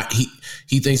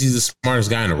 he thinks he's the smartest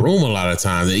guy in the room a lot of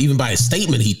times. And even by his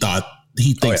statement, he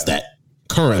thinks that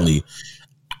currently.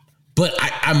 But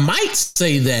I might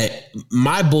say that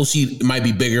my bullshit might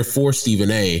be bigger for Stephen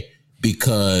A.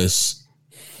 because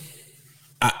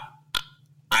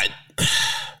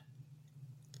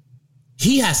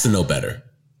he has to know better,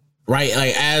 right?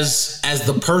 Like, as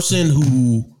the person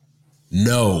who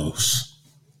knows.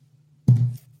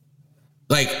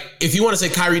 Like, if you want to say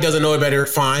Kyrie doesn't know it better,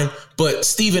 fine. But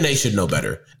Stephen A. should know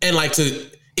better. And, like,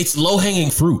 it's low-hanging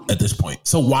fruit at this point.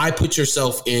 So why put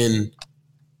yourself in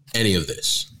any of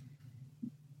this?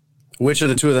 Which of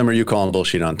the two of them are you calling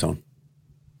bullshit on, Tone?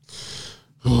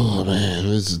 Oh, man.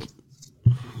 It's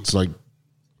like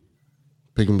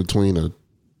picking between a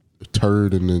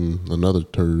turd and then another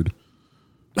turd.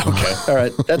 Okay. All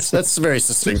right. That's very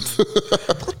succinct.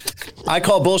 I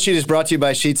Call Bullshit is brought to you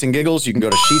by Sheets and Giggles. You can go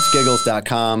to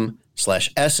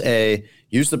sheetsgiggles.com/SA.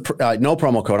 Use the no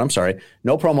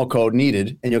promo code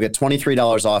needed, and you'll get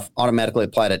 $23 off automatically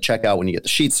applied at checkout when you get the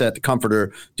sheet set, the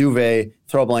comforter, duvet,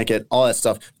 throw blanket, all that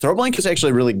stuff. Throw blanket is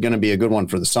actually really going to be a good one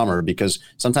for the summer, because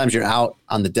sometimes you're out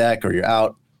on the deck or you're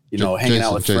out you know, hanging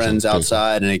out with friends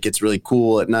outside, and it gets really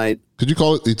cool at night. Could you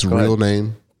call it its real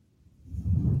name?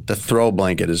 The throw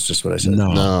blanket is just what I said.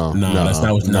 No, that's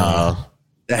not what. No.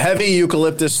 The heavy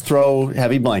eucalyptus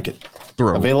heavy blanket.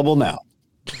 Available now.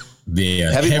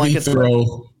 Yeah, heavy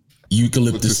throw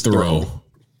eucalyptus throw.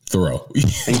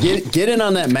 And get in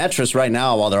on that mattress right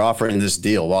now while they're offering this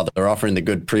deal. While they're offering the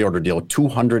good pre-order deal,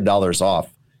 $200 off.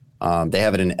 They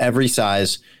have it in every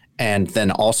size. And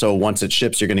then also once it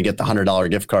ships, you're going to get the $100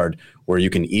 gift card where you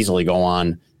can easily go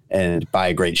on and buy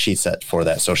a great sheet set for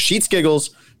that. So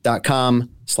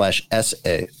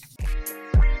sheetsgiggles.com/SA.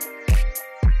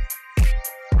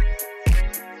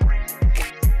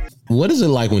 What is it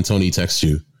like when Tony texts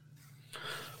you?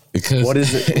 Because what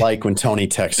is it like when Tony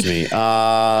texts me?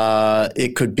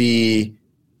 It could be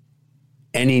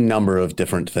any number of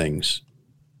different things.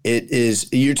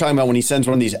 You're talking about when he sends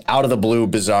one of these out of the blue,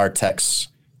 bizarre texts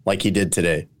like he did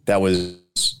today. That was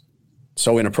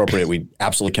so inappropriate. We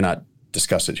absolutely cannot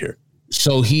discuss it here.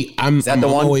 So I'm on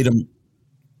my way to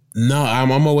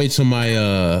my,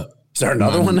 is there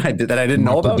another one that I didn't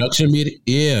know about? Production meeting?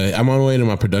 Yeah, I'm on my way to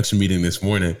my production meeting this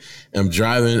morning. I'm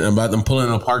driving. I'm pulling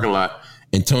in a parking lot,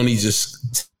 and Tony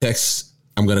just texts,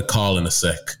 "I'm gonna call in a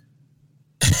sec."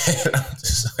 And I'm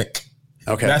just like,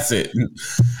 "Okay, that's it." Okay.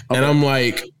 And I'm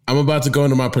like, "I'm about to go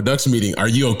into my production meeting. Are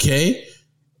you okay?"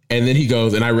 And then he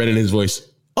goes, and I read in his voice,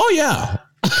 "Oh yeah."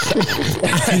 I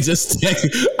can just text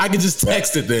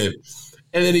it then,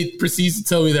 and then he proceeds to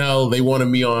tell me how they wanted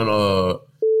me on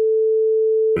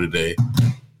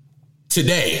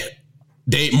today,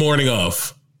 date morning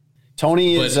of.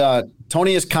 Tony is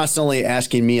constantly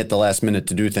asking me at the last minute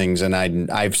to do things, and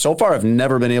I've so far I've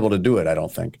never been able to do it. I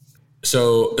don't think.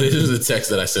 So this is a text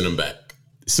that I sent him back.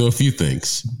 So a few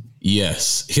things.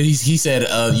 Yes, he said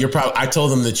I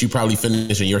told them that you probably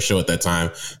finishing your show at that time.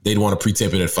 They'd want to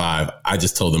pre-tape it at 5. I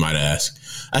just told them I'd ask.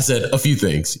 I said a few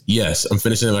things. Yes, I'm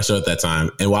finishing my show at that time.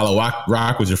 And while I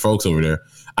rock with your folks over there,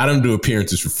 I don't do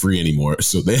appearances for free anymore,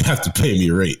 so they have to pay me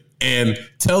a rate. And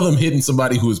tell them hitting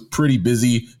somebody who is pretty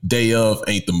busy day of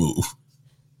ain't the move.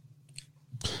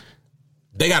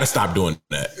 They got to stop doing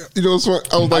that. You know, so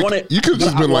I was like, you could have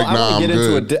just been like, "Nah, I'm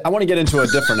good." I want to get into a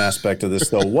different aspect of this,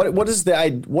 though. What is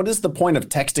the point of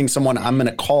texting someone, "I'm going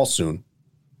to call soon"?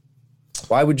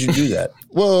 Why would you do that?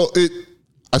 Well,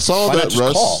 I saw that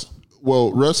Russ. Call?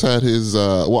 Well, Russ had his.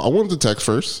 I wanted to text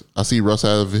first. I see Russ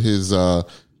have his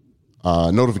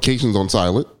notifications on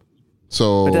silent.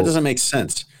 So, but that doesn't make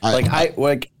sense. I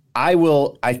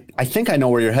think I know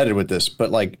where you're headed with this, but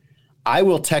like, I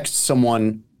will text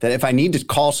someone that if I need to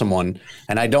call someone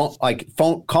and I don't like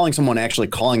calling someone, actually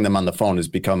calling them on the phone has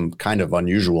become kind of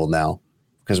unusual now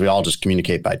because we all just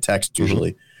communicate by text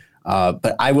usually. Mm-hmm.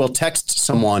 But I will text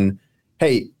someone,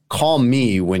 "Hey, call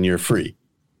me when you're free,"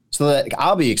 so that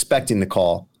I'll be expecting the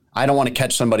call. I don't want to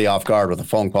catch somebody off guard with a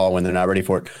phone call when they're not ready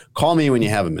for it. Call me when you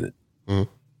have a minute.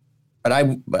 Mm-hmm. But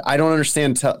I don't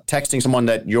understand texting someone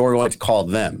that you're going to call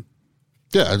them.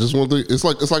 Yeah, I just want to. It's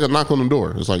like a knock on the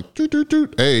door. It's like, toot, toot,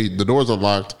 toot. Hey, the door's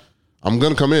unlocked. I'm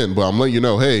gonna come in, but I'm letting you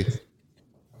know. Hey,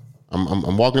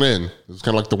 I'm walking in. It's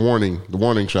kind of like the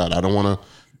warning shot. I don't want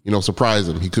to, surprise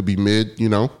him. He could be mid,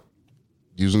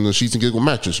 using the sheets and giggle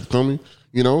mattress. You feel me?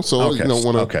 So you don't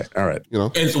want to. Okay, all right.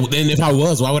 And if I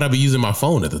was, why would I be using my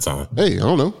phone at the time? Hey, I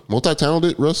don't know.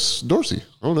 Multi-talented Russ Dorsey.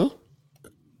 I don't know.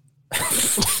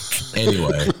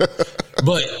 Anyway,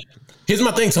 but. Here's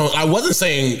my thing. So I wasn't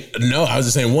saying no. I was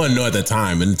just saying, 1, no at that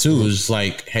time. And 2, it was just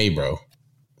like, hey, bro.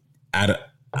 Like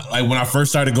when I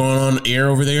first started going on air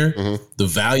over there, mm-hmm. the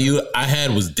value I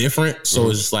had was different. So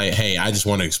it's just like, hey, I just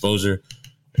want exposure.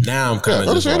 Now I'm kind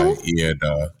of just like, yeah,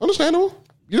 dog. Understandable.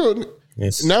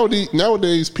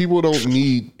 Nowadays, people don't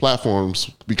need platforms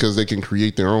because they can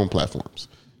create their own platforms.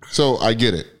 So I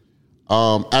get it.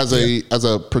 As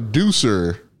a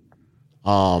producer,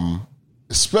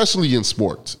 especially in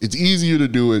sports, it's easier to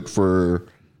do it for,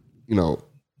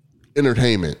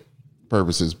 entertainment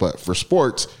purposes. But for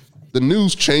sports, the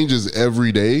news changes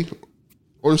every day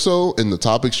or so, and the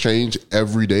topics change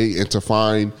every day. And to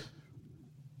find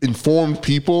informed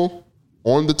people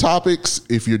on the topics,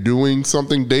 if you're doing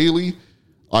something daily,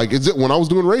 like when I was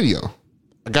doing radio,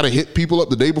 I got to hit people up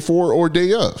the day before or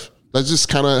day of. That's just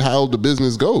kind of how the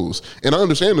business goes. And I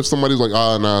understand if somebody's like,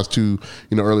 it's too,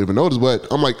 early of a notice, but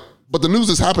I'm like, but the news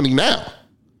is happening now.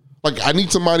 Like, I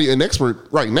need an expert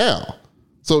right now.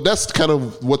 So that's kind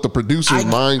of what the producer's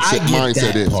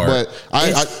mindset is.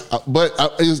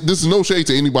 But this is no shade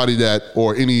to anybody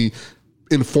or any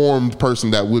informed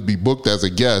person that would be booked as a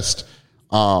guest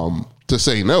to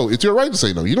say no. It's your right to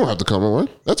say no. You don't have to come on.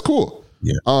 That's cool.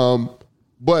 Yeah.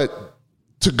 But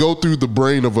to go through the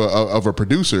brain of a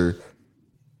producer,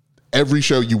 every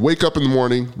show, you wake up in the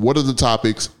morning, what are the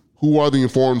topics? Who are the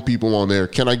informed people on there?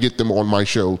 Can I get them on my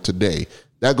show today?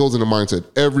 That goes into mindset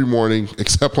every morning,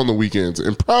 except on the weekends,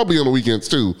 and probably on the weekends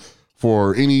too,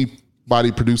 for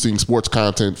anybody producing sports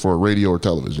content for radio or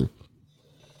television.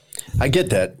 I get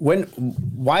that.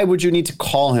 Why would you need to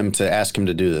call him to ask him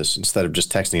to do this instead of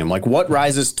just texting him? Like, what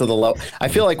rises to the level? I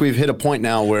feel like we've hit a point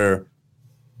now where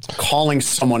calling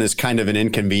someone is kind of an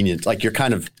inconvenience. Like, you're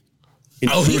kind of he's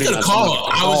gonna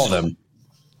call them.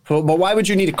 But why would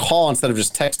you need to call instead of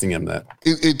just texting him that?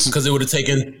 It's because it would have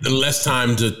taken less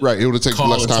time to It would have taken call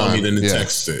less and tell time me than to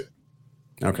text it.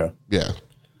 Okay. Yeah.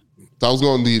 So I was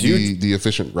going the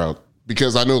efficient route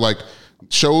because I know like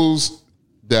shows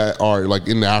that are like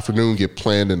in the afternoon get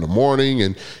planned in the morning,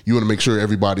 and you want to make sure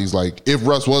everybody's like, if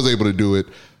Russ was able to do it,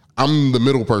 I'm the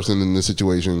middle person in this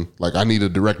situation. Like, I need a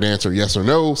direct answer, yes or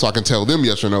no, so I can tell them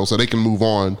yes or no, so they can move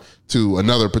on to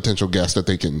another potential guest that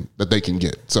they can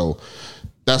get. So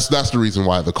that's the reason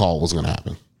why the call was going to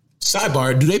happen.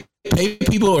 Sidebar: do they pay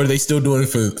people, or are they still doing it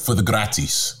for the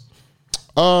gratis?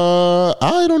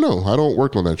 I don't know. I don't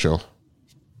work on that show.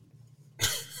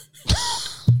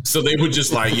 So they would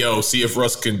just like, yo, see if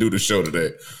Russ can do the show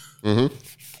today. Mm-hmm.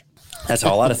 That's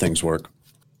how a lot of things work.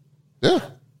 Yeah.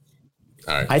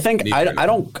 All right. I think I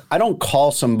don't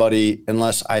call somebody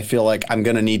unless I feel like I'm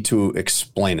going to need to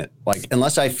explain it. Like,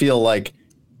 unless I feel like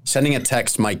sending a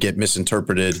text might get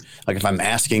misinterpreted. Like if I'm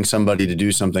asking somebody to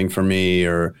do something for me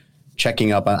or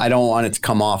checking up on, I don't want it to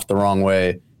come off the wrong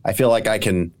way. I feel like I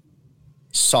can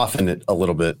soften it a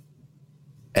little bit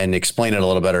and explain it a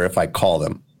little better if I call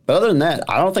them. But other than that,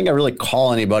 I don't think I really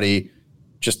call anybody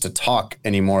just to talk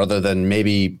anymore, other than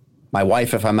maybe my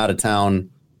wife if I'm out of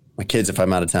town, my kids if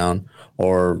I'm out of town,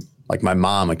 or like my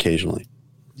mom occasionally.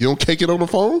 You don't take it on the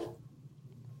phone?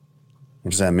 What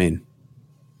does that mean?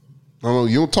 I don't know.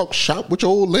 You don't talk shop with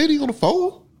your old lady on the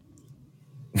phone?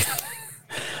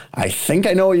 I think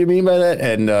I know what you mean by that.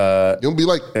 And you'll be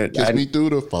like, kiss me through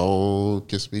the phone,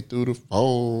 kiss me through the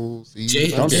phone.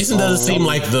 Jason doesn't seem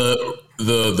like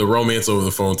the romance over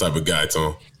the phone type of guy,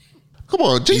 Tom. Come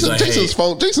on, Jason's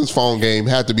phone game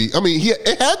had to be. I mean,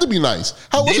 it had to be nice.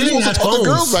 How was he supposed to talk to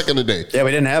girls back in the day? Yeah,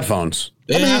 we didn't have phones.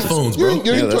 They didn't have phones, bro.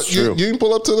 That's true. You can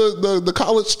pull up to the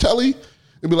college telly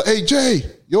and be like, "Hey, Jay,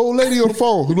 your old lady on the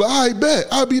phone." He'll be like, "I bet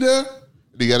I'll be there."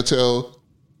 And you got to tell,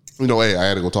 hey, I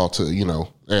had to go talk to,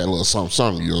 I had a little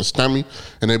something, you understand me?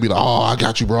 And they'd be like, "Oh, I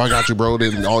got you, bro."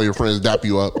 Then all your friends dap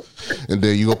you up, and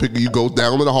then you go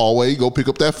down in the hallway, go pick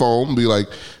up that phone, and be like,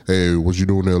 "Hey, what you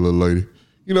doing there, little lady?"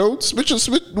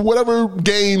 Spit whatever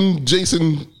game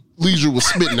Jason Leisure was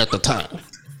spitting at the time.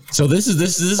 So this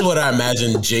is what I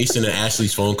imagine Jason and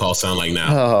Ashley's phone call sound like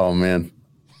now. Oh man,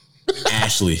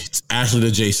 Ashley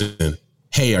to Jason.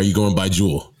 Hey, are you going by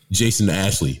Jewel? Jason to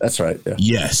Ashley. That's right. Yeah.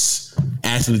 Yes.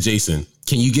 Ashley to Jason.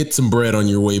 Can you get some bread on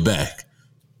your way back?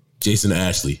 Jason to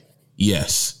Ashley.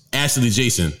 Yes. Ashley to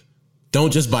Jason.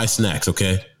 Don't just buy snacks,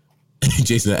 okay?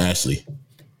 Jason to Ashley.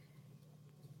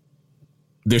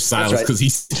 There's silence because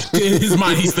he's in his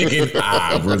mind. He's thinking,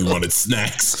 I really wanted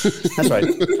snacks. That's right.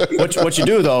 What you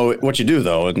do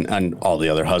though, and all the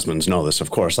other husbands know this, of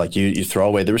course. Like you throw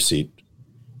away the receipt,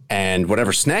 and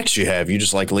whatever snacks you have, you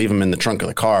just like leave them in the trunk of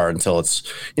the car until it's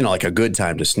like a good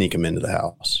time to sneak them into the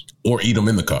house, or eat them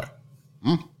in the car.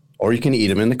 Or you can eat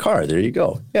them in the car. There you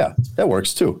go. Yeah, that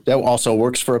works too. That also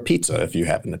works for a pizza if you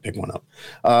happen to pick one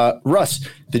up. Russ,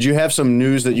 did you have some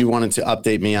news that you wanted to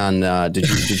update me on?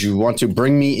 Did you want to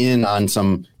bring me in on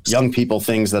some young people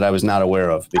things that I was not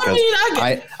aware of? Because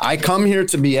I come here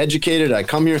to be educated. I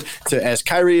come here to, as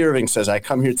Kyrie Irving says, I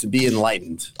come here to be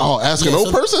enlightened. Oh, ask an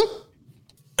old person?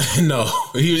 No,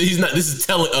 he's not. This is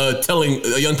telling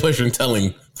a young person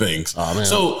telling things. Oh, man.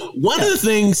 So one of the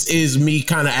things is me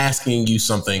kind of asking you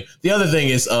something. The other thing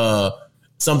is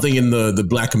something in the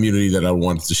Black community that I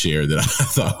wanted to share that I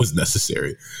thought was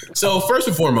necessary. So first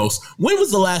and foremost, when was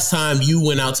the last time you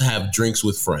went out to have drinks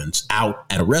with friends, out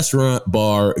at a restaurant,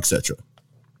 bar, etc.,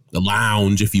 the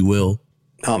lounge, if you will?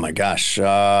 Oh my gosh,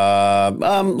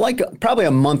 like probably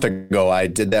a month ago, I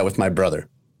did that with my brother.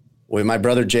 With my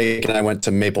brother Jake and I went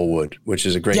to Maplewood, which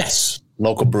is a great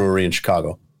local brewery in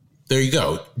Chicago. There you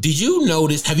go. Did you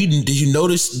notice? Did you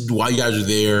notice while you guys were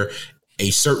there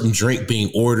a certain drink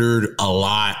being ordered a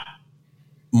lot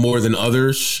more than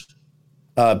others?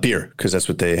 Beer, because that's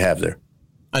what they have there.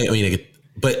 I mean,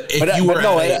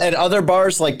 at other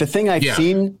bars, like the thing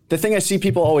I see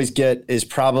people always get is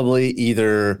probably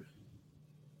either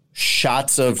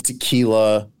shots of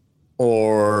tequila.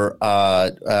 Or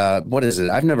what is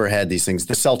it? I've never had these things.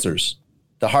 The seltzers,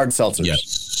 the hard seltzers.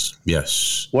 Yes.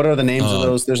 Yes. What are the names of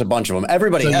those? There's a bunch of them.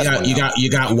 Everybody has one. You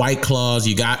got White Claws,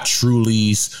 you got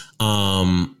Trulies.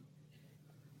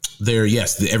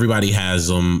 Everybody has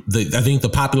them. I think the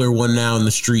popular one now in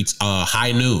the streets,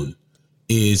 High Noon,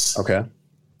 is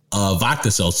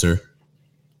vodka seltzer,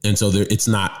 and so it's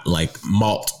not like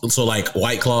malt. So like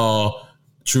White Claw,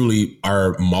 Truly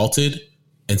are malted,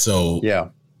 and so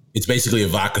it's basically a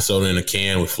vodka soda in a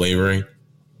can with flavoring.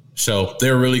 So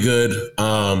they're really good.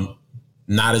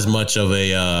 Not as much of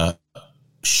a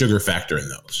sugar factor in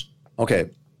those. Okay,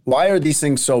 why are these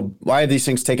things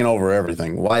taking over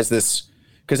everything? Why is this?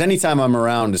 Because anytime I'm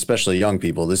around, especially young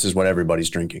people, this is what everybody's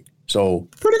drinking. So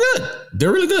pretty good.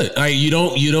 They're really good. Like, you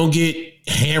don't get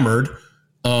hammered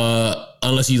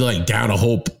unless you like down a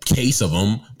whole case of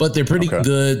them. But they're pretty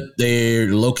good. They're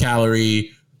low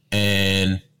calorie,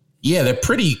 and they're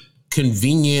pretty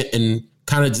convenient and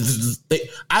kind of.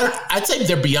 I'd say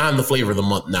they're beyond the flavor of the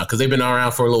month now because they've been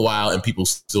around for a little while and people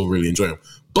still really enjoy them.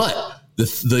 But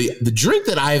the drink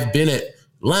that I've been at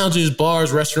lounges,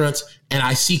 bars, restaurants, and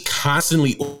I see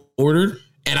constantly ordered,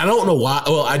 and I don't know why.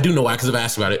 Well, I do know why because I've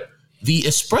asked about it. The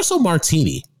espresso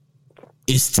martini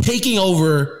is taking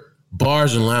over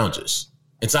bars and lounges.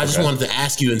 And so I just wanted to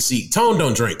ask you and see. Tone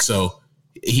don't drink, so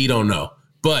he don't know.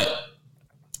 But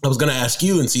I was going to ask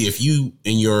you and see if you,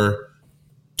 in your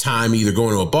time, either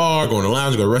going to a bar, going to a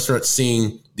lounge, going to a restaurant,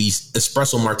 seeing these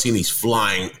espresso martinis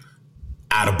flying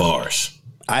out of bars.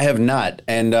 I have not,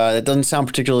 and it doesn't sound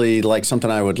particularly like something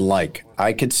I would like.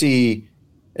 I could see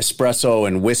espresso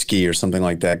and whiskey or something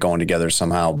like that going together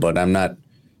somehow, but I'm not.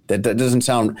 That doesn't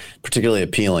sound particularly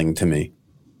appealing to me.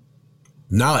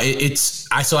 No,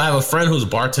 So I have a friend who's a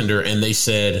bartender, and they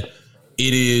said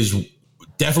it is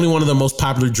definitely one of the most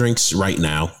popular drinks right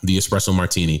now, the espresso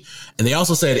martini. And they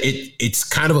also said it's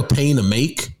kind of a pain to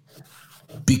make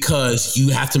because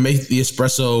you have to make the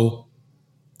espresso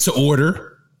to order.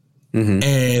 Mm-hmm.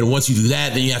 And once you do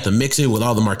that, then you have to mix it with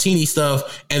all the martini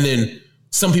stuff. And then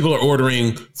some people are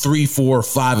ordering 3, 4,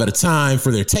 5 at a time for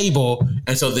their table.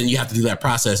 And so then you have to do that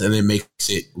process, and it makes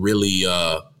it really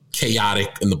chaotic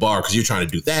in the bar because you're trying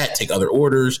to do that, take other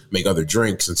orders, make other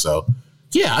drinks. And so,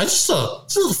 it's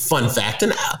just a fun fact.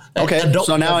 And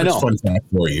so now I know. Fun fact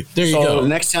for you. There you go.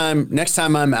 Next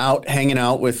time I'm out hanging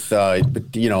out with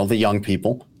the young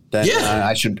people, then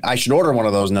I should order one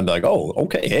of those and then be like, oh,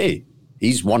 okay, hey.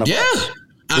 He's one of us.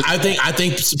 I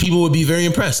think people would be very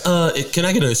impressed. Can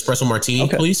I get an espresso martini,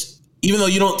 please? Even though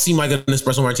you don't seem like an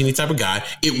espresso martini type of guy,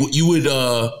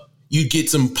 you'd get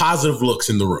some positive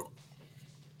looks in the room.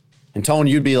 And Tone,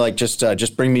 you'd be like,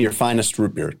 just bring me your finest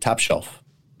root beer, top shelf.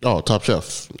 Oh, top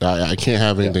shelf. I can't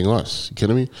have anything less. You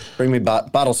kidding me? Bring me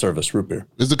bottle service root beer.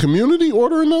 Is the community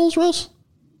ordering those, Russ?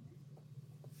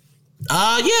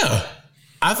 Yeah.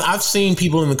 I've seen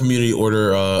people in the community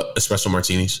order espresso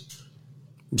martinis.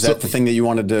 Is that the thing that you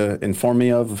wanted to inform me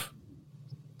of?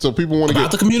 So people want to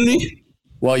get the community?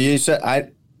 Well, you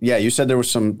said you said there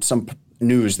was some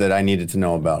news that I needed to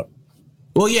know about.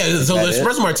 Well, yeah. So the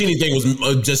espresso martini thing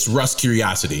was just Russ'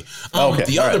 curiosity.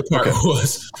 The other part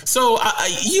was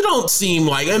you don't seem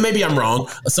like, and maybe I'm wrong,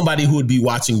 somebody who would be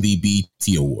watching the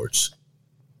BET Awards.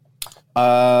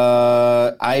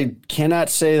 I cannot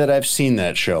say that I've seen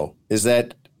that show. Is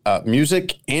that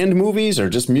music and movies, or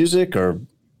just music, or?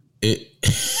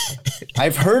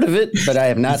 I've heard of it, but I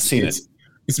have not seen it.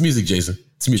 It's music, Jason.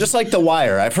 It's music. Just like The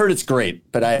Wire. I've heard it's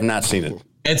great, but I have not seen it.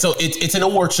 And so it's an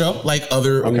award show, like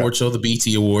other award show, the BET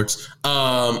Awards,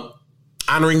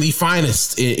 honoring the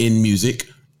finest in music.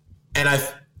 And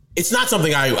it's not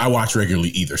something I watch regularly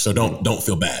either, so don't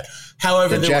feel bad.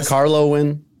 However, did Jack Harlow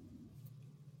win?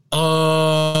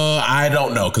 I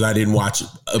don't know because I didn't watch it,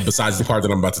 besides the part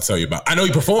that I'm about to tell you about. I know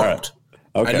he performed.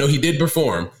 Right. I know he did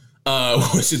perform.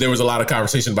 Which there was a lot of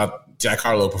conversation about Jack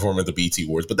Harlow performing at the BET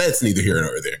Awards, but that's neither here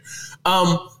nor there.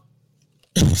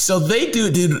 So they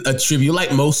did a tribute,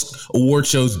 like most award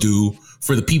shows do,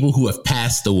 for the people who have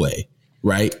passed away,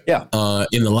 right? Yeah.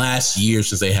 In the last year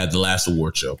since they had the last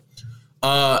award show.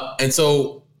 And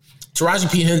so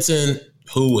Taraji P. Henson,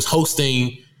 who was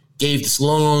hosting, gave this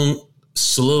long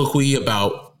soliloquy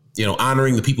about,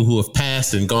 honoring the people who have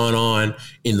passed and gone on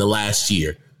in the last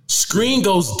year. Screen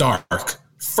goes dark.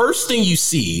 First thing you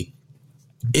see,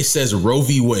 it says Roe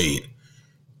v. Wade.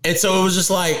 And so it was just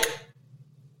like,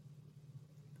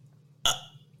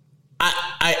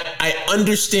 I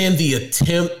understand the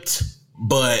attempt,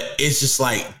 but it's just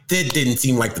like, that didn't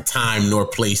seem like the time nor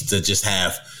place to just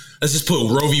have, let's just put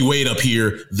Roe v. Wade up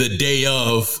here the day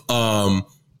of the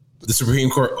Supreme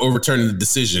Court overturning the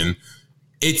decision.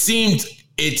 It seemed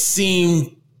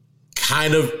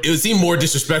more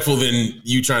disrespectful than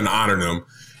you trying to honor them.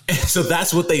 And so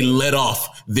that's what they led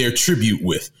off their tribute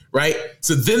with, right?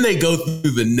 So then they go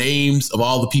through the names of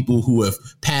all the people who have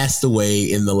passed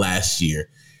away in the last year.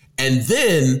 And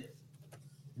then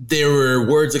there were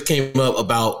words that came up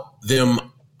about them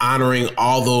honoring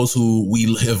all those who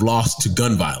we have lost to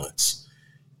gun violence.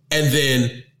 And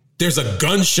then there's a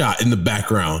gunshot in the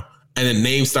background, and then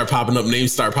names start popping up.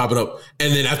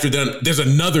 And then after that, there's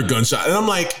another gunshot. And I'm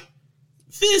like,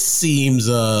 this seems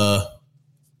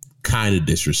kind of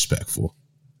disrespectful.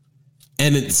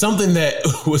 And it's something that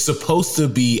was supposed to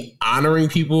be honoring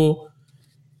people.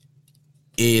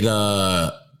 It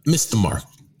missed the mark,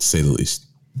 to say the least.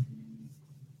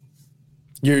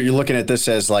 You're looking at this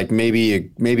as like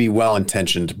maybe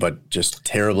well-intentioned, but just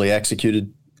terribly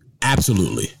executed?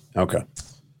 Absolutely. Okay.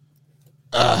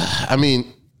 I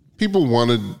mean, people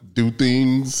want to do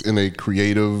things in a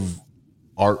creative,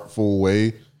 artful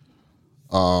way.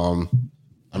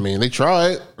 I mean, they try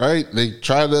it, right? They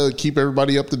try to keep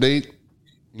everybody up to date.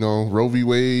 You know, Roe v.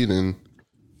 Wade and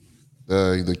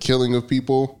the killing of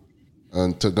people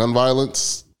to gun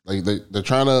violence. Like they're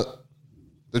trying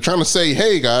to say,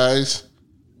 hey guys,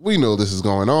 we know this is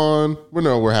going on. We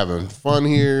know we're having fun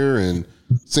here and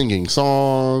singing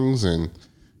songs and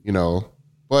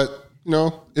but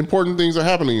important things are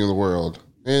happening in the world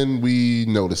and we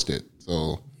noticed it.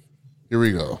 So here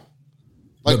we go.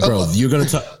 Like, but bro, you're gonna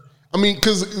talk. I mean,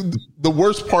 because the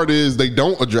worst part is they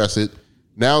don't address it.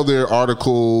 Now their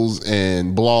articles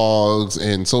and blogs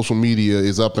and social media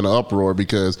is up in an uproar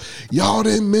because y'all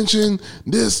didn't mention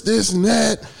this, and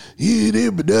that.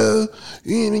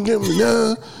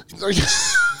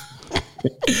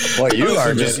 Well,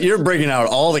 you're bringing out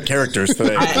all the characters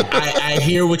today. I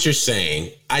hear what you're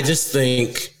saying. I just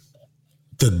think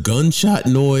the gunshot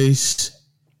noise.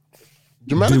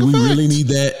 Dramatic do we effect. Really need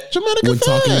that? Dramatic when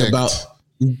effect. Talking about.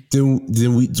 Do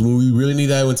we really need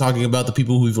that when talking about the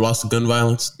people who've lost to gun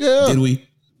violence? Yeah. Did we?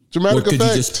 Dramatic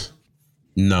effect.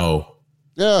 No.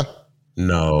 Yeah.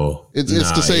 No.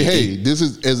 It's to say, hey, this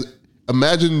is as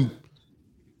imagine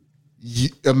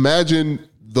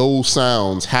those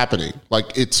sounds happening.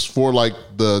 Like it's for like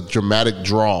the dramatic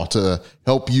draw to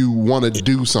help you want to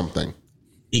do something.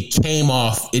 It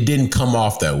didn't come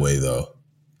off that way though.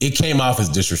 It came off as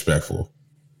disrespectful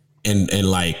and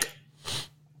like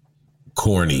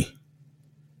corny,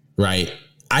 right?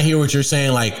 I hear what you're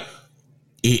saying. Like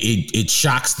it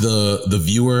shocks the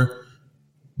viewer,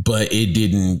 but it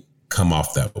didn't come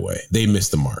off that way. They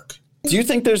missed the mark. Do you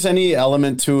think there's any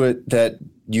element to it that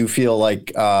you feel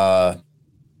like I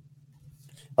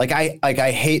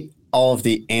hate all of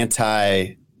the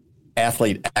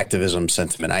anti-athlete activism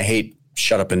sentiment. I hate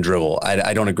shut up and dribble.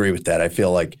 I don't agree with that. I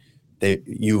feel like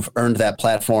you've earned that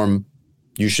platform.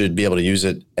 You should be able to use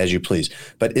it as you please.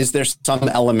 But is there some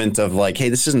element of like, hey,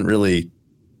 this isn't really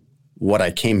what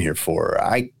I came here for?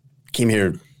 I came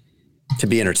here to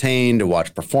be entertained, to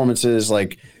watch performances.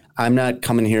 Like, I'm not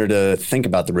coming here to think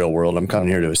about the real world. I'm coming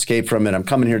here to escape from it. I'm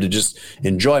coming here to just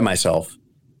enjoy myself.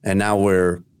 And now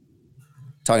we're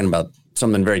talking about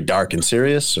something very dark and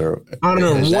serious, or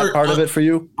is that part of it for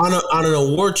you? On an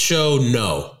award show,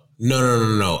 no.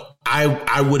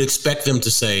 I would expect them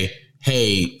to say,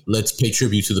 hey, let's pay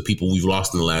tribute to the people we've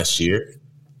lost in the last year.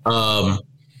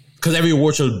 Because every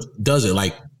award show does it.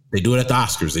 Like, they do it at the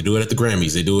Oscars. They do it at the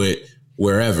Grammys. They do it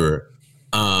wherever.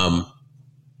 And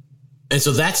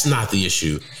so that's not the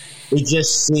issue. It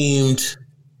just seemed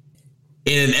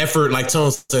in an effort, like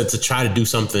Tone said, to try to do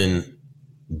something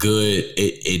good,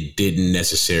 it didn't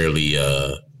necessarily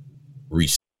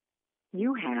reach.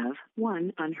 You have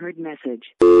one unheard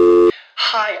message.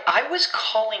 Hi, I was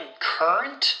calling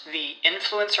Current, the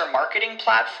influencer marketing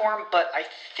platform, but I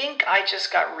think I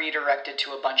just got redirected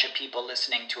to a bunch of people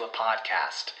listening to a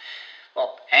podcast.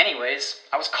 Well, anyways,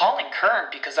 I was calling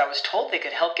Current because I was told they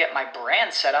could help get my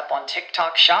brand set up on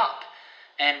TikTok Shop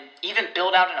and even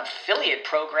build out an affiliate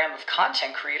program of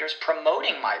content creators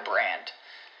promoting my brand.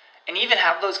 And even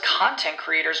have those content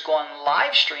creators go on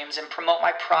live streams and promote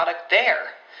my product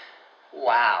there.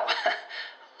 Wow,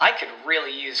 I could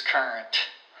really use Current.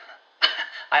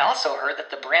 I also heard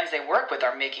that the brands they work with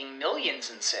are making millions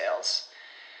in sales.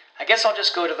 I guess I'll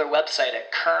just go to their website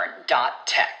at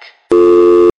current.tech.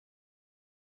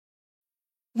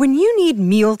 When you need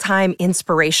mealtime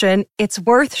inspiration, it's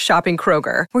worth shopping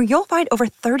Kroger, where you'll find over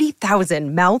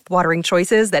 30,000 mouth-watering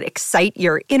choices that excite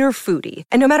your inner foodie.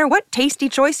 And no matter what tasty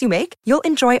choice you make, you'll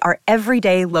enjoy our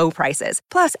everyday low prices,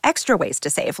 plus extra ways to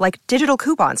save, like digital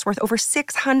coupons worth over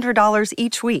 $600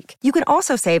 each week. You can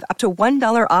also save up to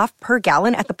 $1 off per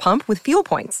gallon at the pump with fuel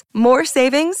points. More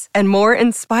savings and more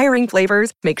inspiring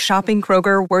flavors make shopping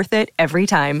Kroger worth it every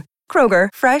time. Kroger,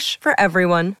 fresh for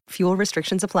everyone. Fuel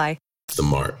restrictions apply.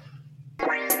 Smart.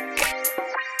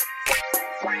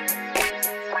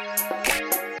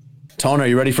 Tone, are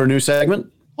you ready for a new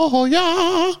segment? Oh,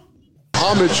 yeah.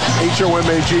 Homage,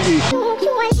 H-O-M-A-G-E.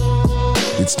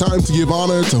 It's time to give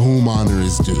honor to whom honor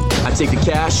is due. I take the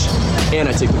cash and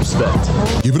I take the respect.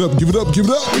 Give it up, give it up, give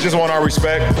it up. We just want our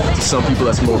respect. To some people,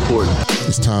 that's more important.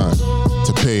 It's time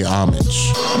to pay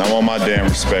homage. And I want my damn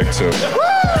respect too.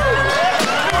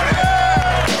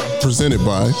 Presented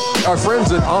by Our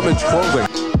friends at Homage Clothing.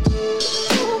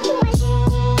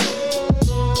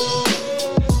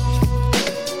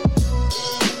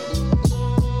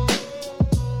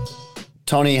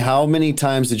 Tony, how many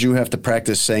times did you have to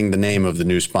practice saying the name of the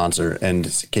new sponsor?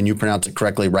 And can you pronounce it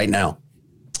correctly right now?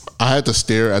 I had to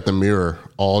stare at the mirror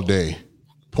all day,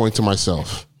 point to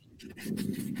myself,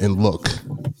 and look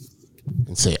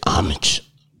and say, homage,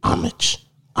 homage,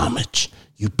 homage.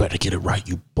 You better get it right,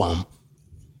 you bum.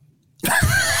 I'm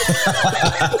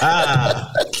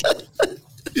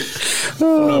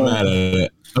not mad at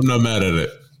it. I'm not mad at it.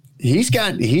 He's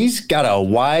got a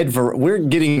wide we're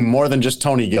getting more than just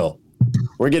Tony Gill.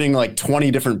 We're getting like 20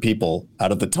 different people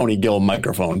out of the Tony Gill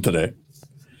microphone today.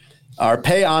 Our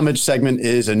Pay Homage segment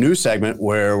is a new segment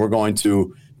where we're going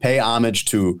to pay homage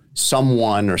to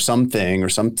someone or something or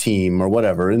some team or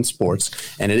whatever in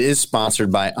sports. And it is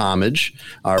sponsored by Homage.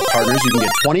 Our partners, you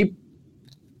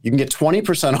can get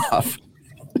 20% off.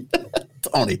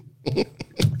 Tony.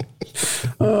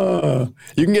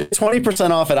 You can get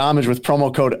 20% off at Homage with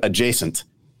promo code adjacent.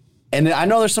 And I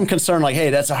know there's some concern like,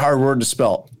 hey, that's a hard word to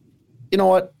spell. You know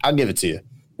what? I'll give it to you.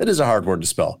 It is a hard word to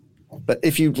spell. But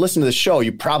if you listen to the show,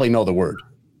 you probably know the word.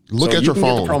 Look at your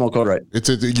phone. Get the promo code right.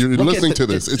 You're listening to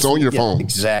this. It's on your phone.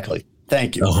 Exactly.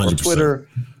 Thank you. 100%. Twitter,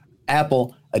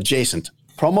 Apple, adjacent.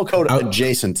 Promo code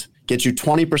adjacent gets you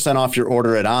 20% off your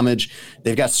order at Homage.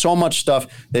 They've got so much stuff.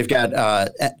 They've got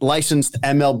licensed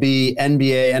MLB,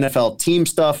 NBA, NFL team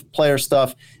stuff, player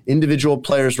stuff, individual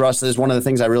players. Russ, is one of the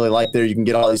things I really like there. You can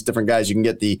get all these different guys. You can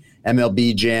get the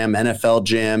MLB Jam, NFL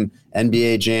Jam,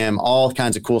 NBA Jam, all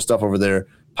kinds of cool stuff over there.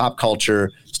 Pop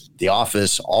culture, The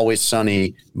Office, Always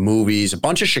Sunny, movies, a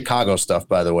bunch of Chicago stuff,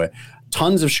 by the way.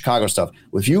 Tons of Chicago stuff.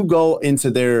 If you go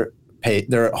into their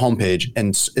homepage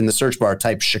and in the search bar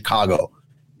type Chicago,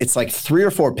 it's like 3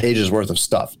 or 4 pages worth of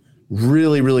stuff.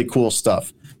 Really, really cool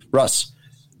stuff. Russ,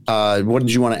 what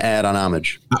did you want to add on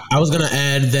Homage? I was going to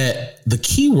add that the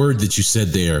key word that you said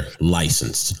there,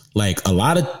 licensed. Like a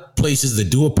lot of places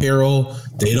that do apparel,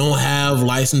 they don't have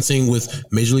licensing with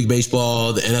Major League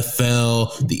Baseball, the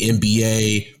NFL, the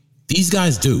NBA. These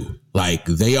guys do. Like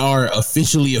they are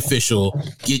officially official,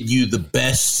 get you the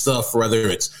best stuff, whether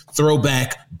it's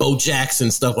throwback Bo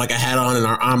Jackson stuff like I had on in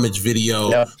our Homage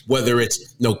video, whether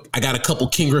it's, I got a couple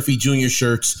King Griffey Jr.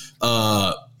 shirts.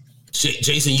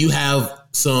 Jason, you have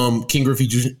some Ken Griffey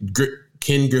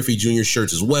Jr.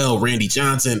 shirts as well. Randy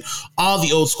Johnson, all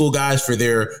the old school guys for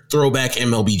their throwback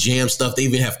MLB Jam stuff. They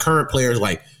even have current players.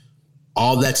 Like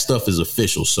all that stuff is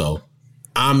official. So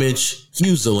Homage,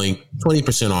 use the link,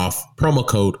 20% off, promo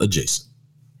code adjacent.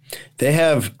 They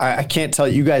have, I can't tell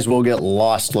you guys will get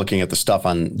lost looking at the stuff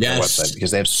on their website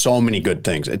because they have so many good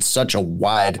things. It's such a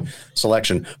wide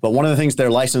selection. But one of the things they're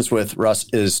licensed with, Russ,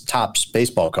 is Topps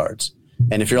baseball cards.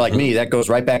 And if you're like me, that goes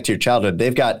right back to your childhood.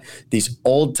 They've got these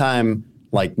old time,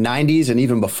 like 90s and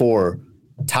even before,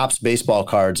 Topps baseball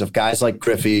cards of guys like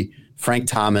Griffey, Frank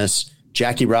Thomas,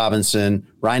 Jackie Robinson,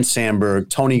 Ryne Sandberg,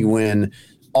 Tony Gwynn,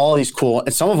 all these cool.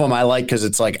 And some of them I like because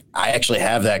it's like I actually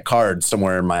have that card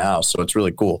somewhere in my house. So it's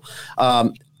really cool.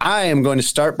 I am going to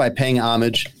start by paying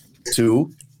homage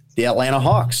to the Atlanta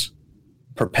Hawks.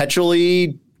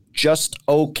 Perpetually just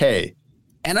okay.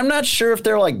 And I'm not sure if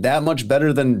they're like that much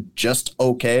better than just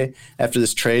okay after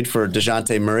this trade for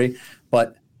DeJounte Murray,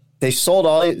 but they sold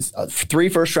all 3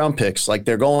 first-round picks. Like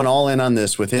they're going all in on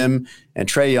this with him and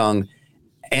Trae Young.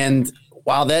 And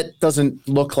while that doesn't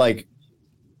look like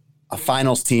a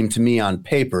finals team to me on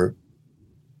paper,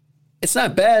 it's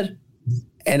not bad.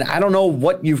 And I don't know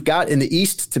what you've got in the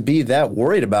East to be that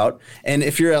worried about. And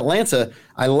if you're Atlanta,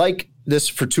 I like this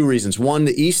for 2 reasons. One,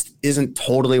 the East isn't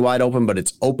totally wide open, but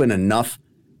it's open enough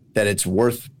that it's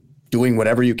worth doing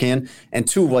whatever you can. And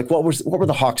 2, like what were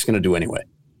the Hawks going to do anyway?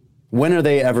 When are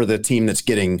they ever the team that's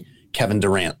getting Kevin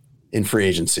Durant in free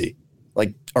agency,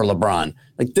 like, or LeBron?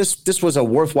 Like this was a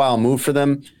worthwhile move for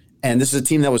them. And this is a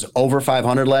team that was over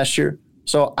 500 last year.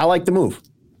 So I like the move.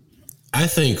 I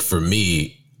think for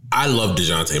me, I love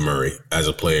DeJounte Murray as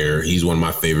a player. He's one of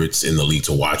my favorites in the league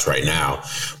to watch right now.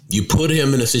 You put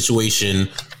him in a situation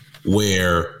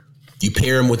where you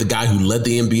pair him with a guy who led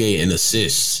the NBA in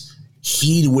assists.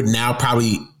 He would now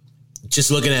probably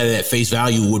just looking at it at face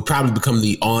value, would probably become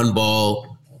the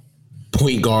on-ball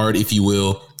point guard, if you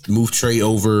will, move Trey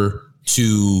over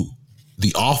to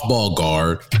the off-ball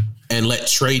guard and let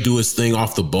Trey do his thing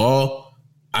off the ball.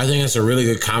 I think that's a really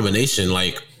good combination.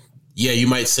 Like, yeah, you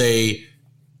might say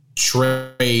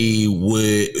Trey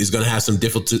is going to have some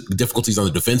difficulties on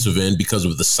the defensive end because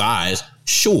of the size.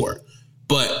 Sure.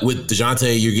 But with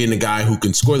DeJounte, you're getting a guy who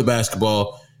can score the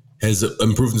basketball, has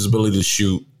improved his ability to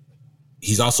shoot.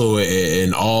 He's also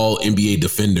an all NBA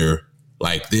defender.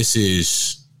 Like, this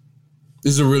is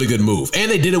a really good move.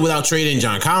 And they did it without trading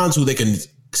John Collins, who they can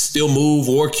still move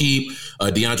or keep,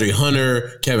 DeAndre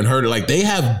Hunter, Kevin Huerter. Like, they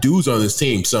have dudes on this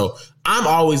team. So I'm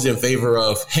always in favor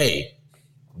of, hey,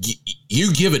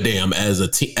 you give a damn as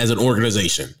an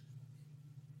organization.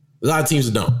 A lot of teams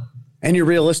don't. And you're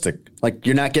realistic. Like,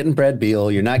 you're not getting Brad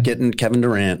Beal. You're not getting Kevin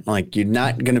Durant. Like, you're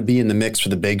not going to be in the mix for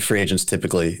the big free agents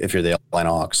typically if you're the Atlanta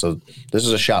Hawks. So this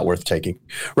is a shot worth taking.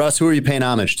 Russ, who are you paying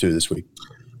homage to this week?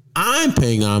 I'm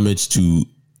paying homage to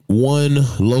one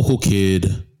local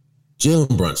kid,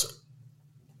 Jalen Brunson.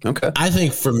 Okay. I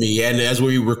think for me, and as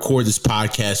we record this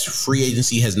podcast, free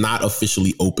agency has not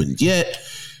officially opened yet.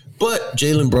 But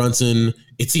Jalen Brunson,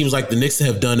 it seems like the Knicks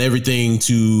have done everything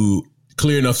to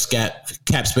clear enough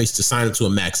cap space to sign him to a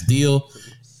max deal.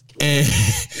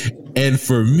 And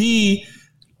for me,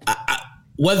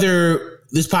 whether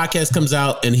this podcast comes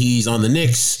out and he's on the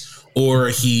Knicks or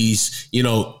he's,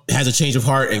 has a change of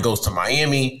heart and goes to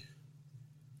Miami,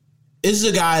 this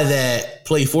is a guy that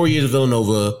played 4 years at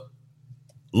Villanova,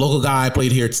 local guy,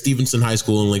 played here at Stevenson High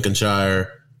School in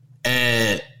Lincolnshire,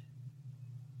 and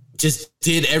just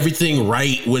did everything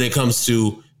right when it comes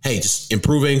to, hey, just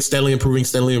steadily improving,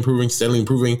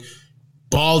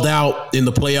 balled out in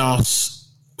the playoffs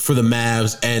for the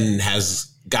Mavs and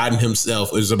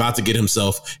is about to get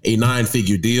himself a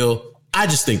 9-figure deal. I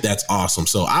just think that's awesome.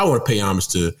 So I want to pay homage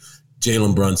to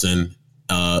Jalen Brunson.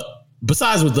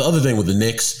 Besides with the other thing with the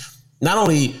Knicks, not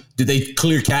only did they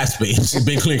clearing cap space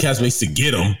to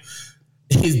get him,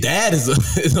 his dad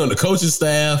is on the coaching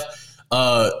staff.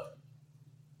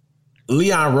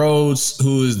 Leon Rhodes,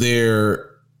 who is their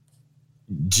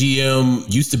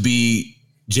GM, used to be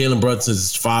Jalen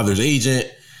Brunson's father's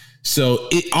agent. So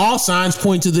all signs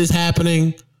point to this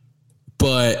happening,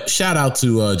 but shout out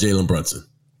to Jalen Brunson.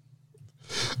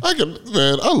 I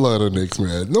love the Knicks,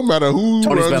 man. No matter who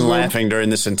Tony's been laughing during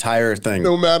this entire thing.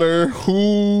 No matter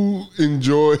who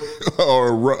enjoy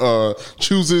or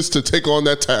chooses to take on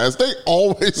that task, they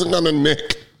always are gonna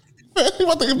nick. Man, you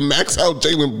want to max out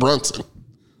Jalen Brunson?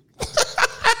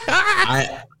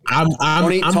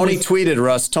 Tony tweeted,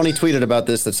 Russ. Tony tweeted about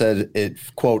this that said, "It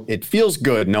feels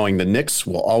good knowing the Knicks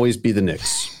will always be the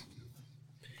Knicks."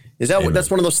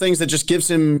 That's one of those things that just gives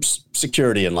him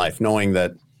security in life, knowing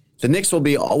that the Knicks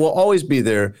will always be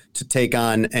there to take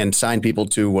on and sign people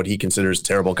to what he considers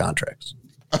terrible contracts.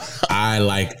 I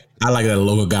like that a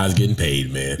local guy's getting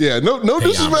paid, man. Yeah, no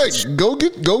disrespect. Go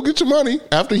get your money.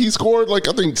 After he scored I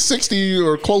think 60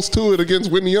 or close to it against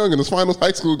Whitney Young in his final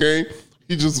high school game,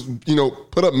 he just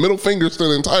put up middle fingers to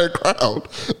the entire crowd.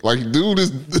 Like, dude is,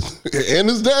 and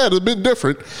his dad is a bit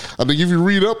different. I think if you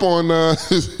read up on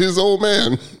his old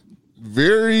man,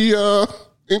 very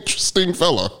interesting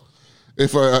fella.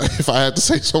 If I had to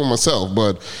say so myself,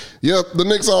 but yeah, the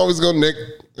Knicks are always gonna nick,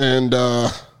 and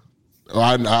I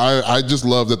just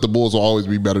love that the Bulls will always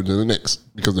be better than the Knicks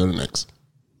because they're the Knicks.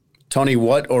 Tony,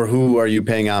 what or who are you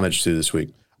paying homage to this week?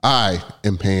 I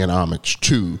am paying homage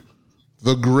to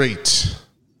the great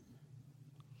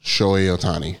Shohei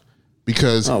Ohtani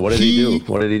because what did he do?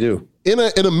 What did he do? In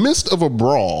a midst of a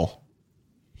brawl,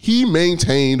 he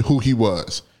maintained who he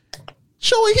was.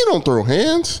 Shohei, he don't throw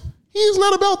hands. He is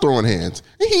not about throwing hands.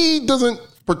 He doesn't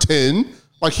pretend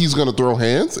like he's going to throw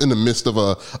hands in the midst of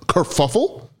a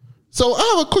kerfuffle. So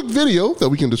I have a quick video that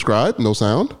we can describe, no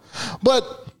sound.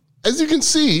 But as you can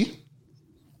see,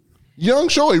 young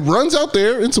Shohei runs out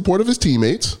there in support of his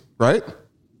teammates, right?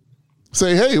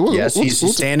 Say, hey,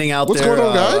 he's standing out there going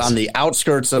on, guys? On the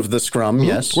outskirts of the scrum,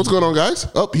 yes. What's going on, guys?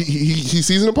 He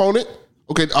sees an opponent.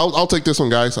 Okay, I'll take this one,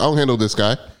 guys. I'll handle this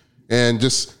guy. And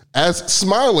just as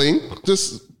smiling,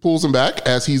 just pulls him back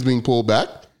as he's being pulled back.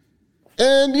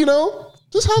 And,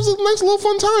 just has a nice little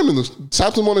fun time and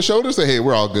taps him on the shoulder, say, hey,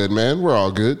 we're all good, man. We're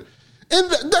all good.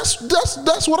 And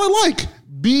that's what I like.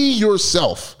 Be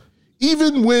yourself.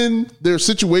 Even when there are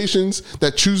situations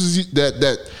that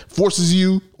that forces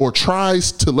you or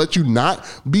tries to let you not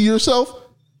be yourself,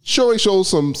 Shohei shows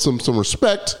some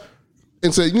respect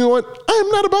and say, you know what? I am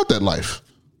not about that life.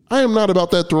 I am not about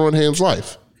that throwing hands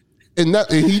life. And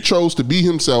he chose to be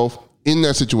himself in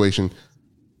that situation.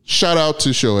 Shout out to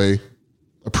Shohei.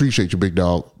 Appreciate you, big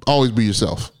dog. Always be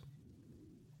yourself.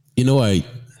 You know what?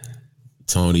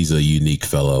 Tony's a unique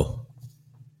fellow.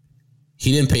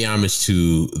 He didn't pay homage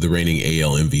to the reigning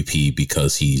AL MVP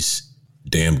because he's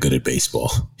damn good at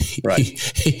baseball. Right.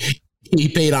 He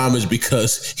paid homage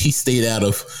because he stayed out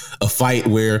of a fight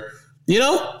where,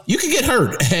 you could get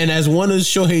hurt. And as one of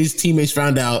Shohei's teammates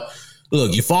found out,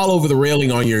 look, you fall over the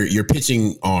railing on your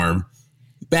pitching arm,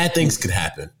 bad things could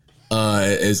happen.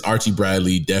 As Archie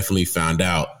Bradley definitely found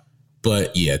out.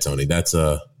 But yeah, Tony, that's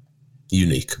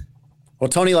unique. Well,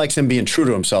 Tony likes him being true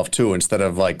to himself too, instead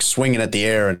of like swinging at the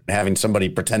air and having somebody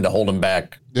pretend to hold him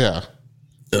back. Yeah.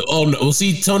 Oh no! Well,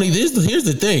 see, Tony, here's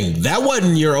the thing. That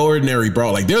wasn't your ordinary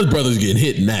brawl. Like, there's brothers getting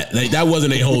hit in that. Like, that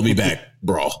wasn't a hold me back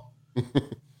brawl.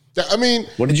 I mean,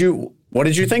 what did you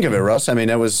think of it, Russ? I mean,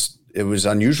 it was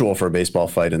unusual for a baseball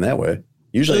fight in that way.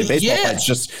 Usually, a baseball fight's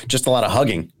just a lot of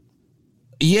hugging.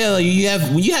 Yeah, like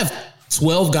when you have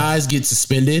 12 guys get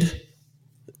suspended,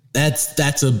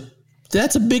 that's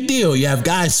a big deal. You have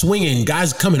guys swinging,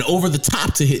 guys coming over the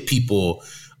top to hit people.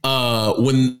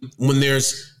 When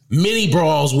there's mini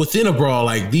brawls within a brawl,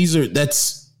 like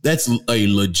that's a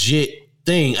legit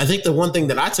thing. I think the one thing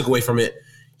that I took away from it,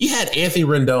 you had Anthony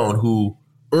Rendon, who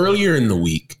earlier in the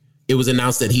week it was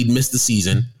announced that he'd missed the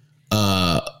season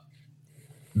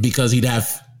because he'd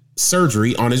have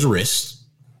surgery on his wrist.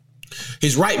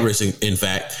 His right wrist, in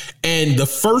fact. And the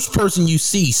first person you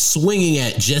see swinging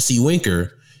at Jesse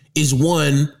Winker is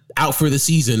one out for the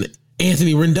season,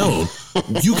 Anthony Rendon.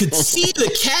 You could see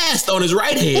the cast on his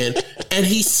right hand, and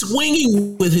he's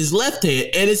swinging with his left hand.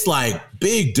 And it's like,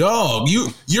 big dog,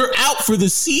 you're out for the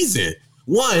season.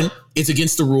 One, it's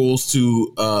against the rules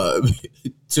to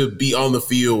be on the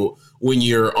field when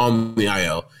you're on the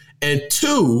IL. And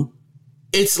two,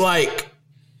 it's like,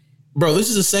 bro, this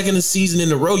is the second season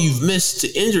in a row you've missed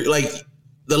to injury. Like,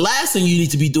 the last thing you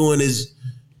need to be doing is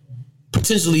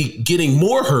potentially getting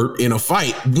more hurt in a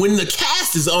fight when the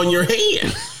cast is on your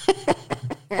hand.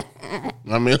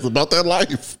 I mean, it's about that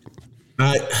life.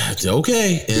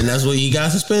 Okay, and that's what you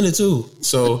got suspended too.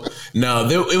 So no,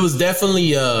 it was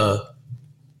definitely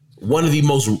one of the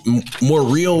more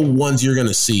real ones you're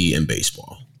gonna see in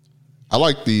baseball. I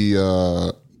like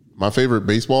the my favorite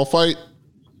baseball fight.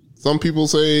 Some people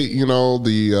say,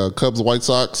 the Cubs White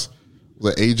Sox,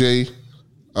 the AJ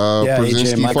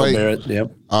Brzezinski AJ, Michael fight. Barrett,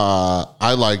 yep.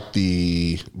 I like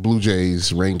the Blue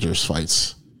Jays Rangers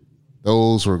fights.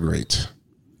 Those were great.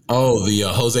 Oh, the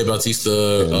Jose Bautista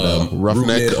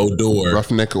Rougned Odor.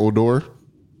 Roughneck Odor.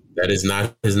 That is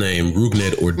not his name.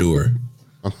 Rougned Odor.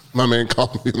 My man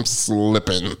called him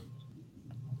slipping.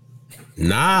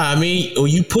 Nah, I mean,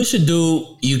 when you push a dude,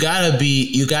 you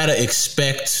gotta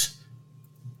expect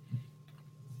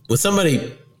when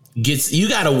somebody gets, you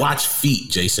gotta watch feet,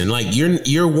 Jason. Like,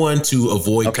 you're one to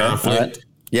avoid conflict. Right.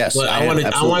 Yes, but I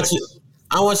want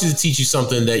you to teach you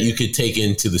something that you could take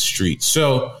into the street.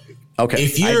 So, okay,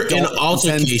 if you're in an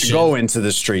altercation, go into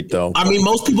the street though. I mean,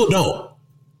 most people don't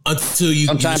until you.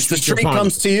 Sometimes the street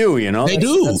comes to you. They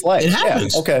do. That's life. It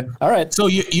happens. Yeah. Okay. All right. So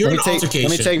you're in an altercation.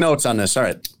 Let me take notes on this. All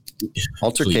right.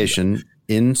 Altercation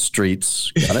in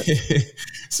streets. Got it.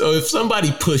 So if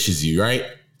somebody pushes you, right,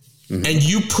 and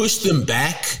you push them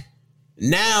back,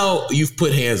 now you've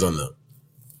put hands on them.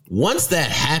 Once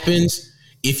that happens,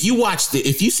 if you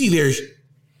see their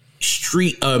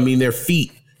their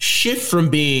feet shift from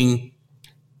being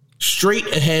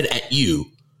straight ahead at you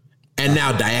and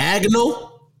now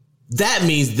diagonal, that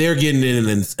means they're getting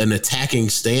in an attacking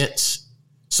stance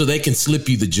so they can slip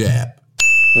you the jab.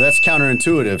 Well, that's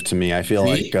counterintuitive to me. I feel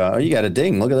like you got a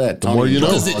ding. Look at that. The more you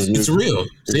know. It's real.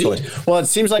 See? Well, it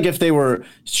seems like if they were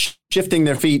shifting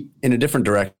their feet in a different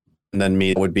direction than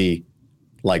me, it would be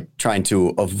like trying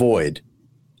to avoid.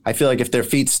 I feel like if their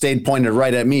feet stayed pointed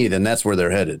right at me, then that's where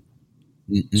they're headed.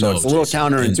 So it's a little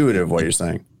counterintuitive what you're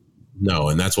saying. No,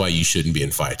 and that's why you shouldn't be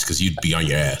in fights, because you'd be on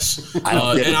your ass. And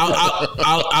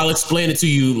I'll explain it to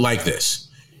you like this.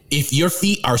 If your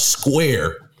feet are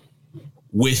square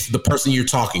with the person you're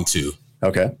talking to,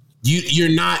 okay, you're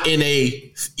not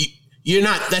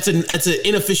that's an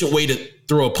inefficient way to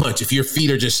throw a punch if your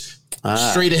feet are just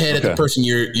straight ahead at the person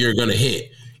you're gonna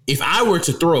hit. If I were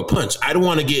to throw a punch, I don't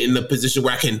want to get in the position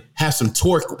where I can have some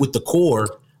torque with the core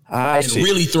and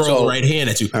really throw the right hand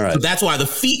at you. Right. So that's why the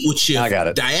feet would shift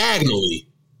diagonally,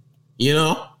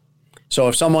 So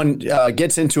if someone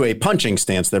gets into a punching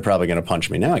stance, they're probably going to punch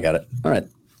me. Now I got it. All right.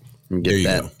 Get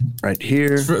that right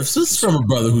here. This is from a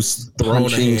brother who's thrown a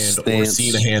hand or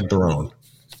seen a hand thrown.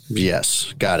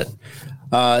 Yes, got it.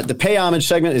 The Pay Homage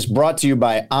segment is brought to you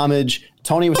by Homage.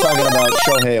 Tony was talking about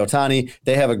Shohei Ohtani.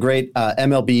 They have a great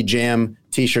MLB Jam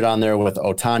T-shirt on there with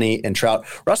Ohtani and Trout.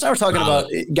 Russ and I were talking about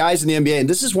guys in the NBA, and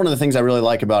this is one of the things I really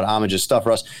like about Homage's stuff,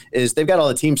 Russ, is they've got all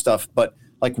the team stuff, but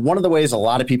like one of the ways a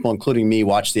lot of people, including me,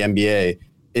 watch the NBA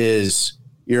is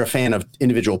you're a fan of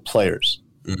individual players.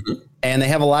 Mm-hmm. And they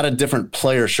have a lot of different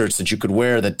player shirts that you could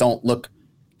wear that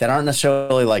aren't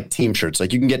necessarily like team shirts.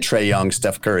 Like you can get Trae Young,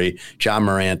 Steph Curry, John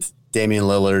Morant, Damian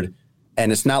Lillard,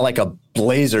 and it's not like a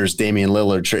Blazers Damian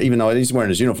Lillard shirt, even though he's wearing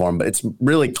his uniform, but it's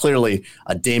really clearly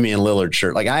a Damian Lillard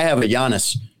shirt. Like I have a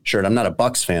Giannis shirt. I'm not a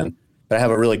Bucks fan, but I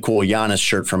have a really cool Giannis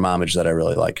shirt from Homage that I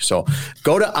really like. So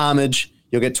go to Homage.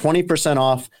 You'll get 20%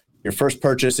 off your first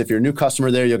purchase. If you're a new customer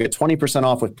there, you'll get 20%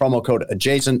 off with promo code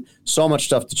adjacent. So much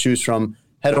stuff to choose from.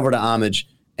 Head over to Homage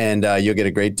and you'll get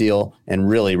a great deal and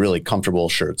really, really comfortable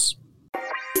shirts.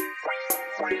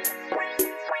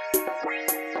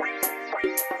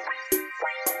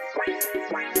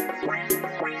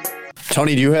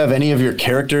 Tony, do you have any of your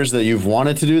characters that you've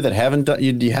wanted to do that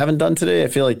you haven't done today? I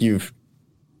feel like you've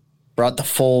brought the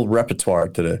full repertoire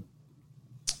today.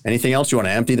 Anything else? You want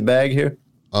to empty the bag here?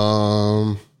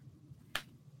 No,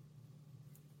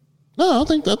 I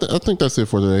think that's it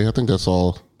for today. I think that's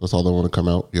all that want to come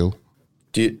out, yo.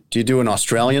 Do you do an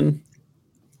Australian?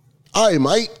 Aye,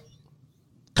 mate.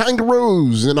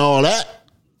 Kangaroos and all that.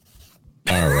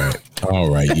 All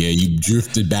right. Yeah, you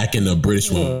drifted back into a British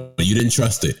one, but you didn't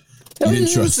trust it. You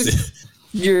didn't trust it.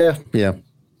 Yeah.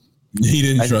 He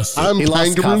didn't trust it. I'm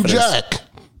Kangaroo Jack.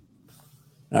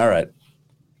 All right.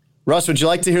 Russ, would you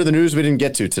like to hear the news we didn't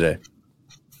get to today?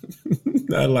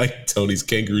 I like Tony's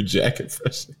Kangaroo Jack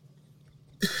impression.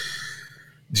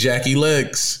 Jackie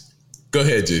Legs. Go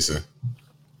ahead, Jason.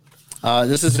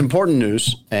 This is important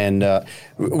news, and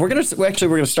we're going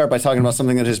to start by talking about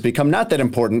something that has become not that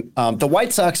important. The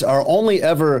White Sox are only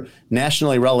ever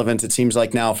nationally relevant, it seems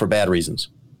like now, for bad reasons.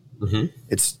 Mm-hmm.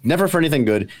 It's never for anything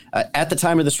good. At the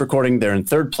time of this recording, they're in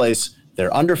third place.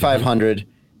 They're under 500.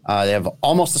 They have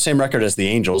almost the same record as the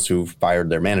Angels, who fired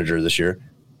their manager this year.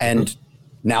 And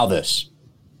now this.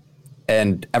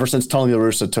 And ever since Tony La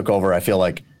Russa took over, I feel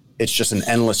like it's just an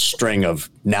endless string of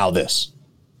now this.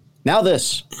 Now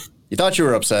this. You thought you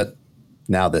were upset.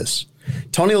 Now this.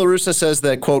 Tony La Russa says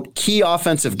that, quote, key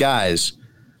offensive guys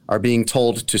are being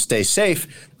told to stay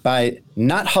safe by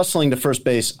not hustling to first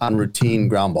base on routine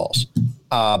ground balls.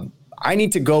 I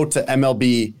need to go to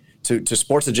MLB, to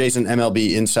Sports Adjacent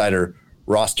MLB insider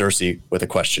Ross Dursey with a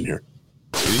question here.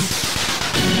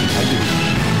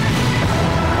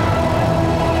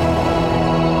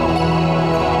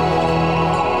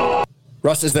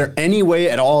 Russ, is there any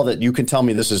way at all that you can tell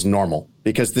me this is normal?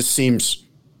 Because this seems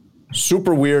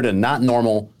super weird and not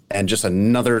normal and just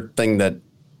another thing that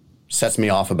sets me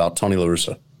off about Tony La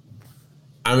Russa.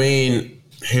 I mean,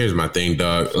 here's my thing,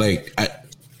 dog.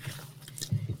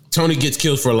 Tony gets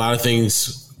killed for a lot of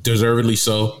things, deservedly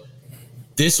so.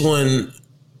 This one,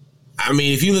 I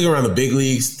mean, if you look around the big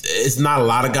leagues, it's not a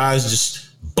lot of guys just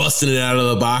busting it out of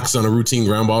the box on a routine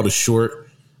ground ball to short.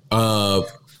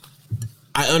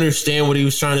 I understand what he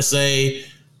was trying to say.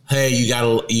 Hey, you got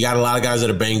a lot of guys that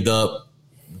are banged up.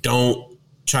 Don't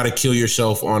try to kill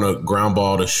yourself on a ground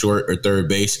ball to short or third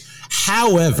base.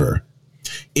 However,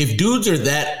 if dudes are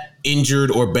that injured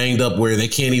or banged up where they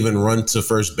can't even run to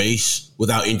first base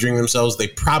without injuring themselves, they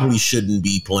probably shouldn't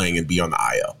be playing and be on the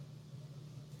IL.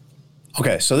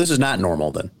 Okay, so this is not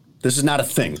normal then. This is not a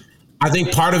thing. I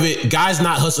think part of it, guys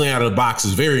not hustling out of the box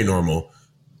is very normal.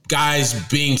 Guys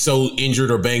being so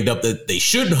injured or banged up that they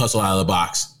shouldn't hustle out of the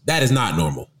box, that is not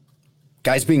normal.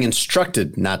 Guys being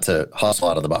instructed not to hustle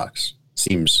out of the box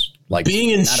seems like being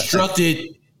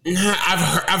instructed.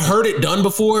 I've heard it done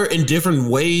before in different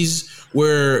ways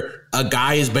where a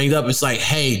guy is banged up. It's like,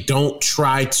 hey, don't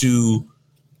try to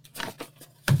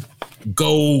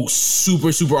go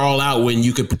super, super all out when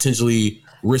you could potentially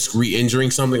risk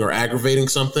re-injuring something or aggravating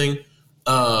something.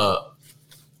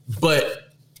 But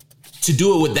to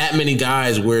do it with that many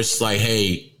guys where it's like,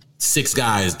 hey, 6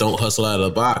 guys don't hustle out of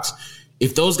the box.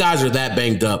 If those guys are that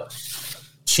banged up,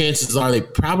 chances are they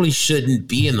probably shouldn't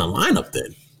be in the lineup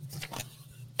then.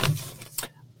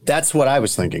 That's what I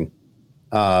was thinking.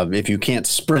 If you can't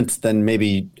sprint, then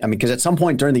maybe, because at some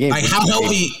point during the game, like how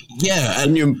healthy,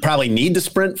 and you probably need to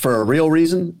sprint for a real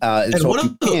reason. And so if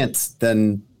you can't,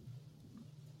 then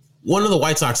one of the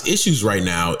White Sox issues right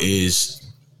now is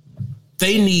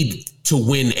they need to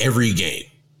win every game.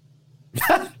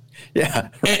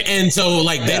 And so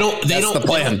like they don't. That's the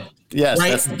plan. Yes,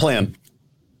 right? That's the plan.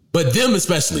 But them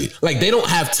especially, like they don't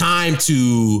have time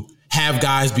to have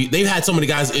guys be. They've had so many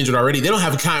guys injured already. They don't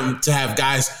have time to have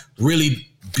guys really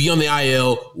be on the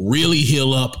IL, really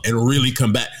heal up, and really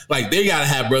come back. Like they got to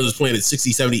have brothers playing at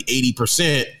 60, 70,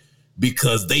 80%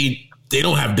 because they they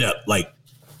don't have depth. Like,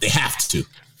 they have to.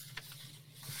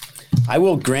 I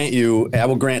will grant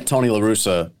Tony La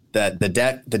Russa that the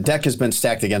deck has been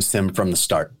stacked against him from the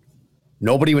start.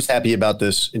 Nobody was happy about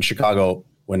this in Chicago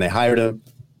when they hired him.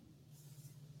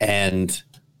 And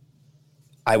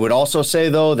I would also say,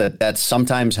 though, that that's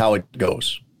sometimes how it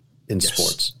goes in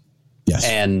sports. Yes.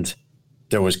 And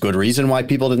there was good reason why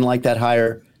people didn't like that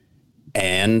hire.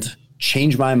 And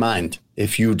change my mind.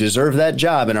 If you deserve that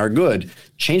job and are good,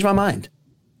 change my mind.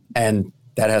 And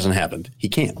that hasn't happened. He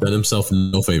can't. Done himself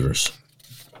no favors.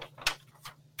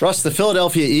 Russ, the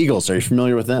Philadelphia Eagles, are you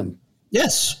familiar with them?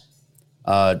 Yes.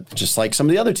 Just like some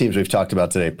of the other teams we've talked about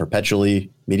today,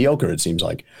 perpetually mediocre, it seems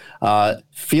like.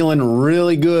 Feeling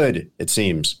really good, it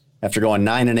seems, after going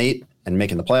 9-8 and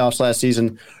making the playoffs last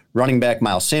season. Running back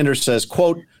Miles Sanders says,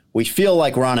 quote, "We feel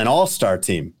like we're on an all-star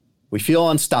team. We feel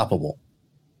unstoppable."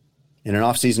 In an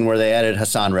offseason where they added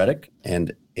Hassan Reddick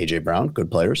and A.J. Brown, good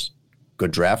players,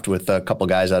 good draft with a couple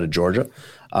guys out of Georgia.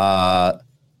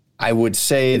 I would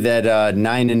say that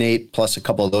 9-8 plus a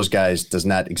couple of those guys does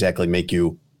not exactly make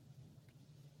you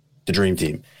the dream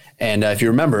team. And if you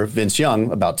remember, Vince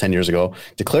Young, about 10 years ago,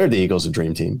 declared the Eagles a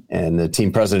dream team. And the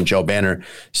team president, Joe Banner,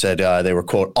 said they were,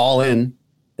 quote, all in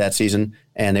that season,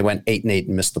 and they went 8-8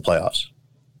 and missed the playoffs.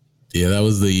 Yeah, that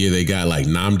was the year they got like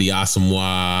Nnamdi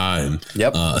Asomugha and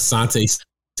Asante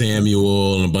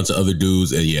Samuel and a bunch of other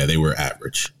dudes. And yeah, they were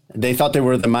average. They thought they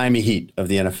were the Miami Heat of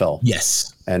the NFL.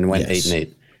 Yes. And went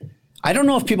 8-8. I don't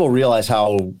know if people realize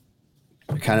how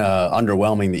kind of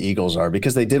underwhelming the Eagles are,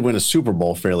 because they did win a Super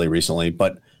Bowl fairly recently.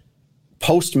 But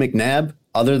post McNabb,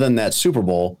 other than that Super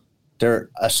Bowl, they're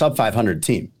a sub 500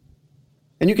 team.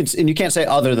 And you can't say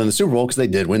other than the Super Bowl, because they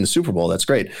did win the Super Bowl. That's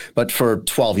great. But for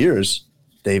 12 years,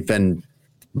 they've been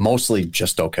mostly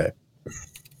just okay.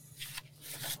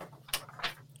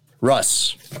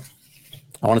 Russ.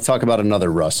 I want to talk about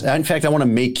another Russ. In fact, I want to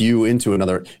make you into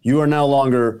another. You are no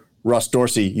longer Russ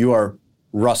Dorsey. You are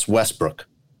Russ Westbrook.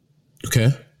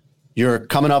 Okay. You're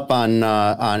coming up on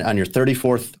your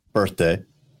 34th birthday.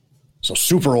 So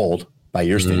super old by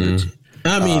your standards.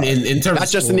 I mean, in terms not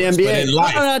of just sports, in the NBA, but in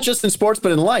life. not just in sports,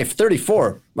 but in life.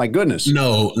 34. My goodness.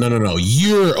 No.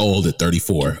 You're old at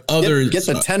 34. Others get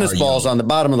the tennis balls on the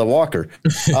bottom of the walker.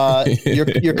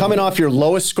 You're coming off your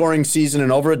lowest scoring season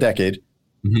in over a decade,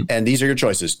 and these are your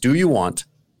choices. Do you want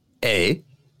a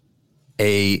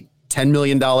 $10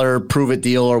 million prove it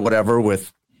deal or whatever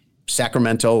with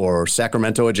Sacramento or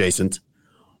Sacramento adjacent,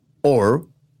 or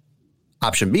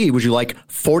option B, would you like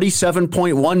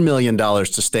 $47.1 million to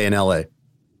stay in LA?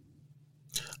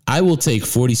 I will take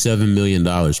 $47 million,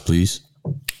 please.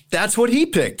 That's what he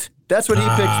picked. That's what he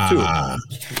picked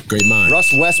too. Great mind.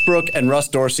 Russ Westbrook and Russ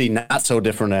Dorsey, not so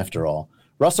different after all.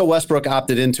 Russell Westbrook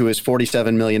opted into his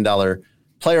 $47 million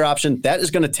player option. That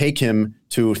is going to take him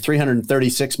to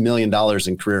 $336 million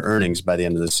in career earnings by the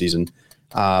end of the season.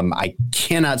 I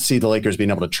cannot see the Lakers being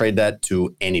able to trade that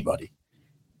to anybody.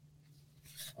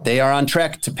 They are on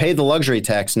track to pay the luxury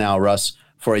tax now, Russ,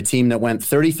 for a team that went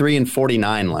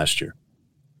 33-49 last year.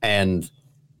 And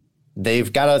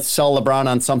they've got to sell LeBron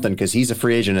on something, because he's a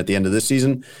free agent at the end of this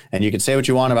season. And you can say what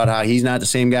you want about how he's not the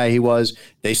same guy he was.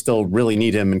 They still really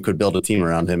need him and could build a team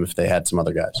around him if they had some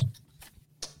other guys.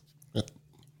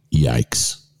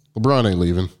 Yikes. LeBron ain't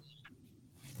leaving.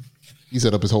 He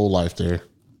set up his whole life there.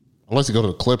 Unless he go to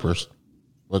the Clippers,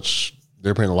 which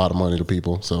they're paying a lot of money to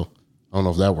people. So I don't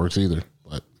know if that works either.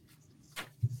 But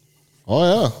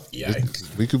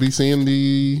we could be seeing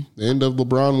the end of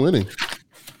LeBron winning.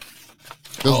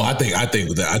 I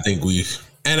think we,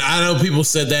 and I know people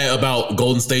said that about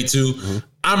Golden State too. Mm-hmm.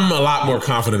 I'm a lot more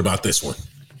confident about this one.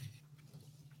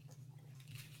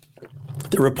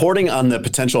 The reporting on the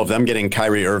potential of them getting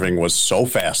Kyrie Irving was so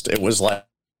fast. It was like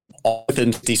all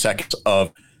within 50 seconds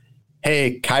of,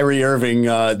 hey, Kyrie Irving,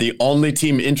 the only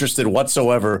team interested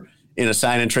whatsoever in a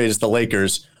sign and trade is the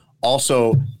Lakers.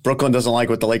 Also, Brooklyn doesn't like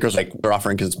what the Lakers are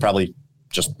offering, because it's probably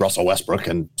just Russell Westbrook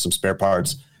and some spare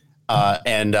parts.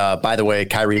 And by the way,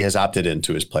 Kyrie has opted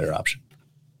into his player option.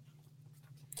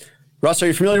 Russ, are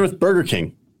you familiar with Burger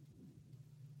King?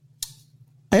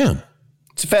 I am.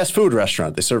 It's a fast food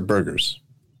restaurant. They serve burgers.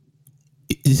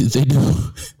 They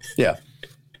do. Yeah.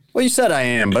 Well, you said I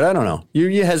am, but I don't know.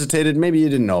 You hesitated. Maybe you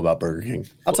didn't know about Burger King.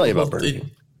 I'll tell you about Burger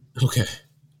King. Okay.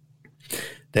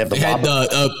 They have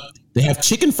they have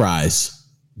chicken fries.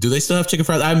 Do they still have chicken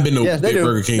fries? I haven't been to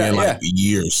Burger King in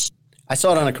years. I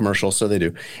saw it on a commercial, so they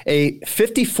do. A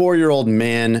 54-year-old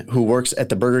man who works at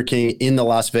the Burger King in the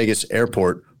Las Vegas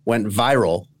airport went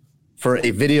viral for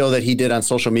a video that he did on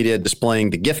social media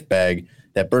displaying the gift bag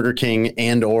that Burger King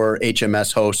and or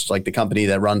HMS hosts, like the company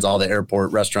that runs all the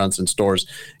airport restaurants and stores,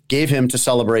 gave him to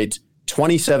celebrate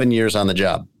 27 years on the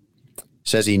job.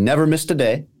 Says he never missed a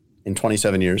day in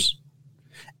 27 years.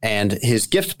 And his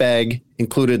gift bag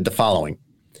included the following.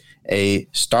 A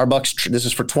Starbucks, this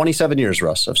is for 27 years,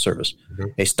 Russ, of service.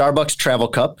 A Starbucks travel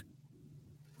cup,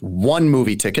 1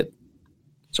 movie ticket.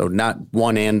 So not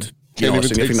one and Can't even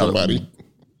take somebody.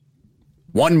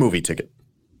 1 movie ticket.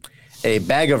 A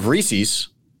bag of Reese's,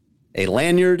 a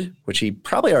lanyard, which he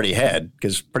probably already had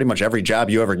because pretty much every job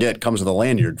you ever get comes with a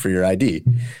lanyard for your ID.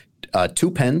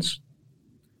 2 pens,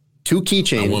 2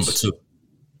 keychains, Not one, but 2.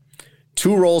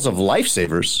 2 rolls of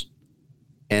Lifesavers,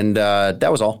 and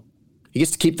that was all. He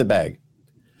gets to keep the bag.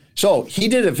 So he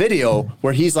did a video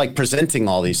where he's like presenting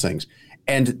all these things.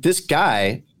 And this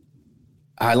guy,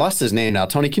 I lost his name now.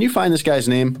 Tony, can you find this guy's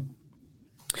name?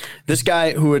 This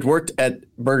guy who had worked at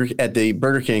the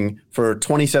Burger King for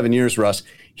 27 years, Russ,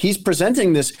 he's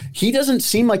presenting this. He doesn't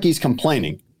seem like he's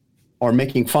complaining or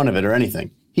making fun of it or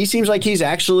anything. He seems like he's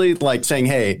actually like saying,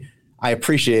 hey, I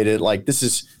appreciate it. Like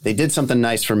they did something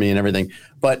nice for me and everything.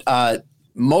 But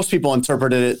most people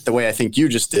interpreted it the way I think you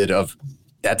just did of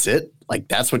that's it. Like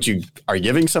that's what you are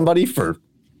giving somebody for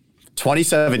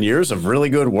 27 years of really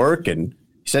good work. And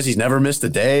he says he's never missed a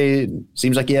day. And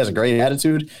seems like he has a great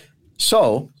attitude.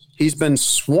 So he's been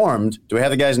swarmed. Do we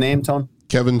have the guy's name, Tone?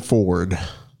 Kevin Ford.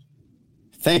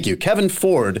 Thank you. Kevin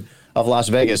Ford of Las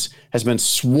Vegas has been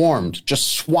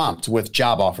swamped with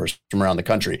job offers from around the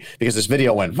country because this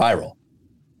video went viral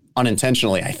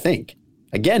unintentionally, I think.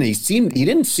 Again, he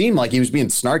didn't seem like he was being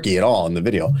snarky at all in the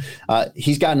video.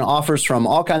 He's gotten offers from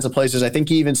all kinds of places. I think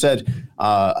he even said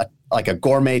like a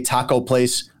gourmet taco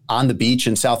place on the beach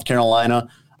in South Carolina,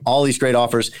 all these great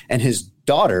offers. And his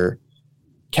daughter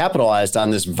capitalized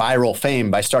on this viral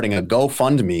fame by starting a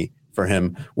GoFundMe for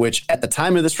him, which at the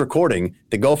time of this recording,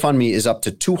 the GoFundMe is up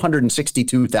to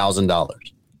 $262,000.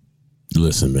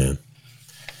 Listen, man,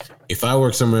 if I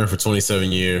work somewhere for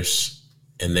 27 years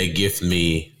and they gift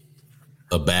me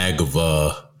a bag of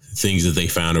things that they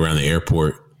found around the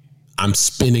airport, I'm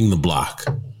spinning the block.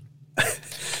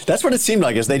 That's what it seemed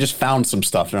like, is they just found some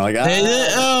stuff. And they're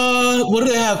like, what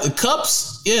do they have? The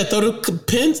cups? Yeah, throw the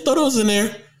pins, throw those in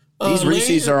there. These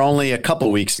Reese's are only a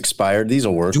couple weeks expired. These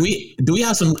will work. Do we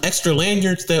have some extra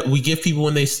lanyards that we give people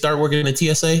when they start working at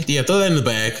TSA? Yeah, throw that in the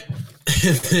bag,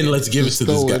 and then let's give it to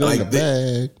this guy. Like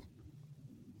bag.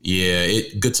 Yeah,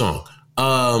 good song.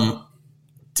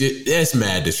 That's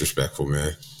mad disrespectful,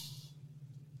 man.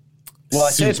 Well,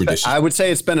 I would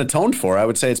say it's been atoned for. I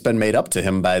would say it's been made up to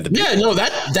him by the people. Yeah, no,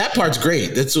 that part's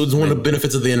great. That's one of the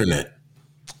benefits of the internet.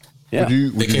 Yeah. Would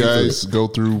you guys go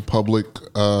through public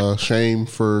shame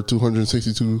for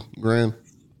 $262,000?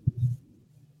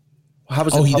 How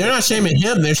was they're not shaming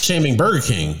him; they're shaming Burger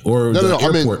King or no.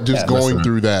 I mean, just yeah, going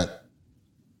through that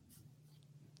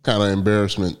kind of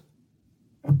embarrassment.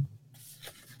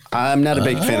 I'm not a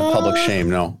big fan of public shame.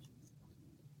 No.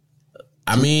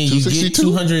 I mean, you get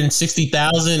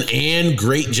 260,000 and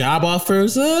great job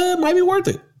offers. Might be worth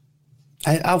it.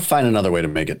 I'll find another way to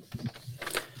make it.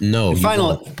 No.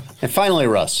 And finally,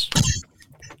 Russ.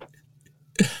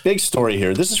 Big story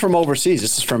here. This is from overseas.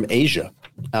 This is from Asia.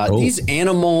 These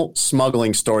animal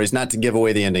smuggling stories, not to give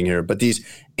away the ending here, but these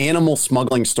animal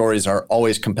smuggling stories are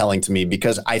always compelling to me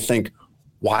because I think,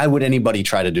 why would anybody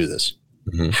try to do this?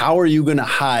 Mm-hmm. How are you going to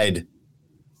hide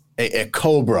a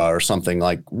cobra or something?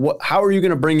 Like, how are you going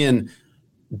to bring in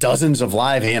dozens of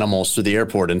live animals to the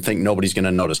airport and think nobody's going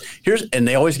to notice? And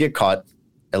they always get caught,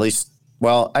 at least.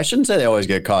 Well, I shouldn't say they always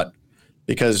get caught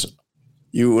because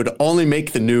you would only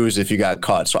make the news if you got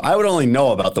caught. So I would only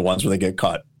know about the ones where they get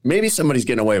caught. Maybe somebody's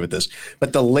getting away with this.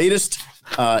 But the latest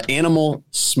animal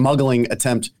smuggling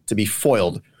attempt to be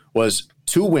foiled was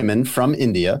 2 women from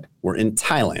India were in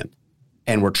Thailand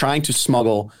and were trying to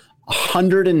smuggle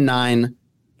 109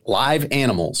 live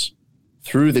animals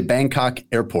through the Bangkok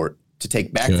airport to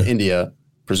take back to India,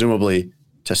 presumably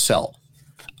to sell.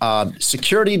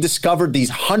 Security discovered these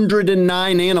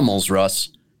 109 animals,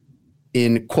 Russ,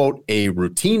 in, quote, a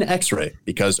routine x-ray,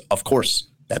 because, of course,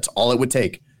 that's all it would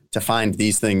take to find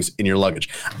these things in your luggage.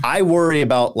 I worry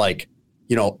about, like,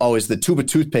 is the tube of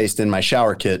toothpaste in my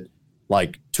shower kit,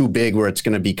 like, too big where it's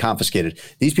going to be confiscated?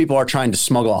 These people are trying to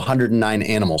smuggle 109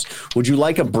 animals. Would you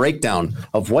like a breakdown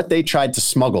of what they tried to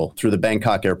smuggle through the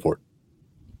Bangkok airport?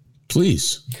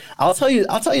 Please. I'll tell you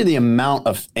the amount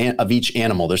of each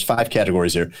animal. There's 5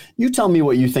 categories here. You tell me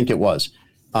what you think it was.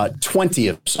 20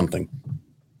 of something.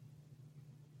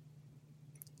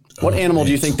 What animal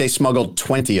do you think they smuggled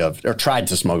 20 of, or tried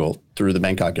to smuggle through the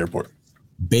Bangkok airport?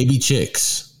 Baby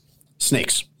chicks.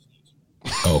 Snakes.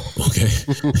 Oh, okay.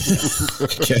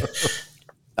 Okay.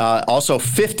 Also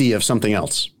 50 of something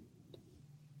else.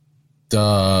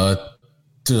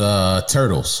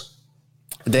 turtles.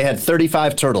 They had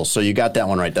 35 turtles, so you got that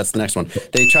one right. That's the next one.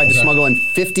 They tried to smuggle in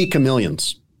 50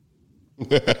 chameleons.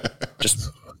 Just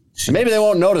maybe they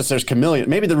won't notice there's chameleon.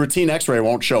 Maybe the routine X-ray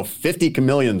won't show 50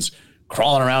 chameleons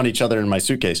crawling around each other in my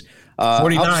suitcase.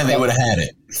 49, they would have had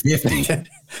it. 50.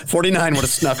 49 would have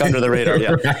snuck under the radar.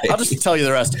 Yeah, right. I'll just tell you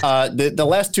the rest. The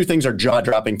last two things are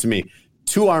jaw-dropping to me.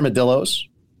 2 armadillos.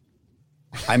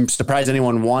 I'm surprised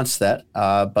anyone wants that,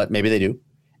 but maybe they do.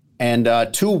 And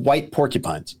 2 white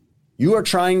porcupines. You are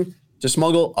trying to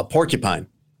smuggle a porcupine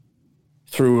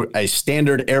through a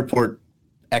standard airport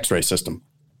X-ray system.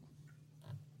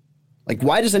 Like,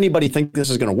 why does anybody think this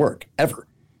is going to work ever?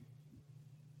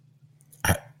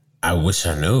 I wish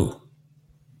I knew,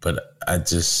 but I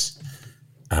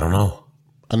don't know.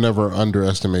 I never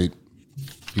underestimate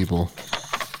people.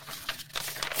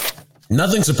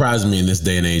 Nothing surprises me in this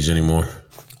day and age anymore.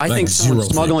 I think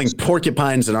smuggling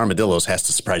porcupines and armadillos has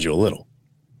to surprise you a little.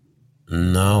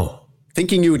 No.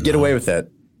 Thinking you would get away with that.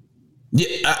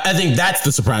 Yeah, I think that's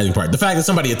the surprising part. The fact that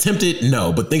somebody attempted,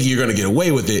 no, but thinking you're going to get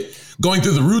away with it, going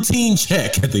through the routine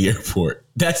check at the airport.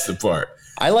 That's the part.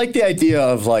 I like the idea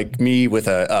of like me with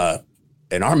an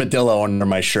armadillo under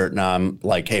my shirt. Now I'm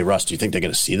like, hey, Russ, do you think they're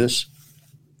going to see this?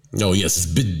 No, yes, it's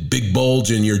big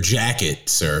bulge in your jacket,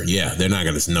 sir. Yeah, they're not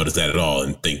going to notice that at all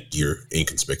and think you're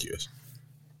inconspicuous.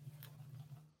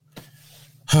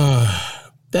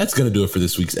 That's going to do it for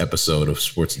this week's episode of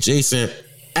Sports Adjacent.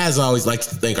 As always, like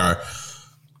to thank our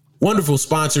wonderful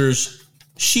sponsors,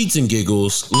 Sheets and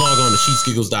Giggles. Log on to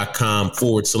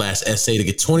sheetsgiggles.com/SA to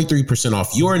get 23%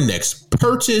 off your next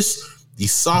purchase. The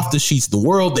softest sheets in the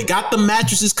world. They got the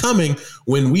mattresses coming.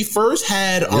 When we first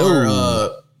had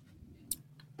our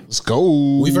let's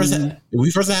go. We first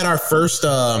had our first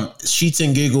Sheets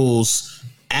and Giggles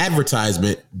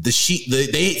advertisement. They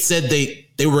said they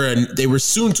were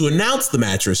soon to announce the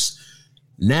mattress.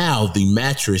 Now the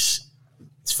mattress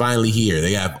is finally here.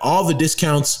 They have all the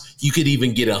discounts. You could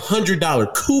even get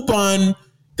 $100 coupon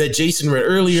that Jason read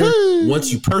earlier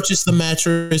once you purchase the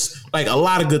mattress. Like, a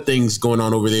lot of good things going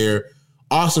on over there.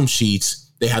 Awesome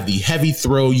sheets. They have the heavy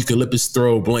throw eucalyptus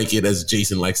throw blanket, as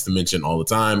Jason likes to mention all the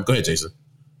time. Go ahead, Jason.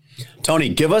 Tony,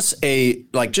 give us you're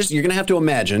going to have to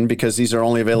imagine, because these are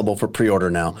only available for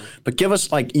pre-order now, but give us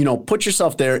put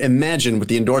yourself there. Imagine with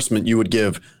the endorsement you would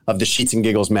give of the Sheets and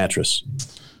Giggles mattress.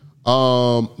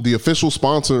 The official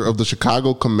sponsor of the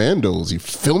Chicago Commandos. You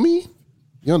feel me?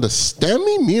 You understand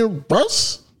me? Me and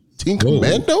Russ? Team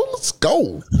Commando? Let's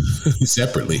go.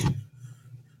 Separately.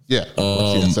 Yeah.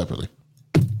 Separately.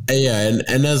 Yeah.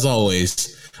 And as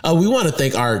always, we want to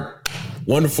thank our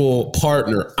wonderful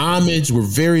partner, Homage. We're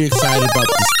very excited about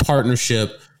this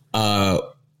partnership. And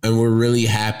we're really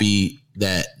happy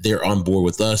that they're on board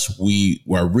with us. We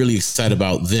are really excited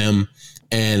about them.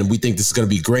 And we think this is going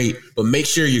to be great. But make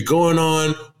sure you're going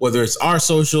on, whether it's our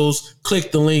socials,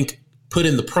 click the link, put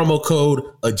in the promo code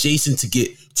adjacent to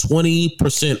get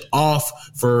 20% off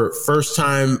for first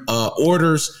time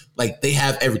orders. Like, they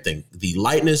have everything. The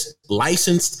lightness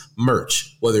licensed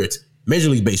merch, whether it's Major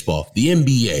League Baseball, the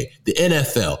NBA, the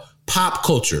NFL, pop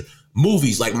culture,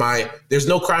 movies like my There's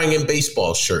No Crying in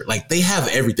Baseball shirt. Like, they have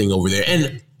everything over there.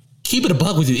 And keep it a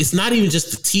buck with you. It's not even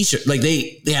just the t-shirt. Like,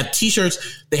 they have t-shirts,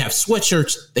 they have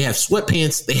sweatshirts, they have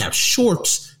sweatpants, they have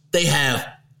shorts, they have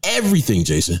everything,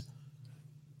 Jason.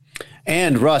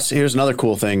 And Russ, here's another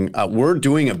cool thing. We're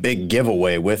doing a big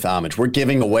giveaway with Homage. We're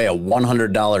giving away a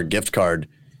 $100 gift card.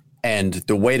 And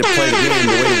the way to play the game,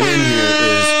 the way to win here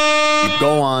is you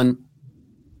go on.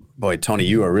 Boy, Tony,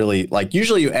 you are really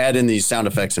usually you add in these sound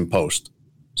effects in post.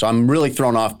 So I'm really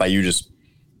thrown off by you just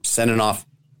sending off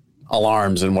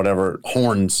alarms and whatever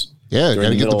horns. Yeah,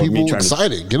 gotta get the people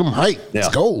excited. Get them hyped. Yeah.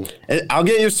 Let's go. I'll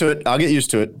get used to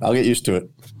it.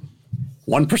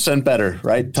 1% better,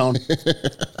 right, Tone?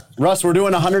 Russ, we're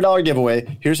doing a $100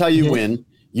 giveaway. Here's how you win.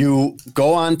 You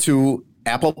go on to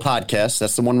Apple Podcasts.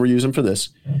 That's the one we're using for this.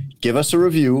 Give us a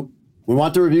review. We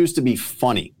want the reviews to be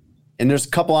funny. And there's a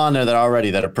couple on there that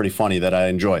are pretty funny that I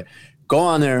enjoy. Go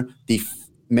on there.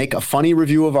 Make a funny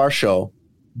review of our show.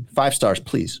 5 stars,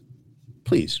 please.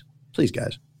 Please,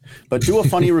 guys. But do a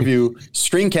funny review,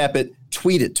 screen cap it,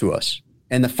 tweet it to us.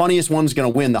 And the funniest one's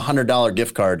going to win the $100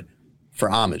 gift card for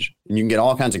Homage. And you can get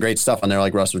all kinds of great stuff on there,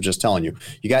 like Russ was just telling you.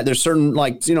 There's certain,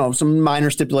 some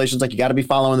minor stipulations, like you got to be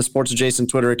following the Sports Adjacent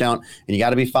Twitter account, and you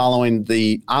got to be following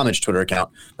the Homage Twitter account.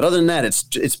 But other than that,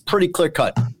 it's pretty clear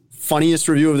cut. Funniest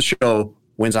review of the show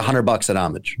wins $100 at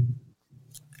Homage.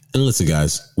 And listen,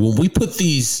 guys, when we put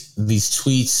these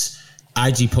tweets,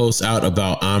 IG posts out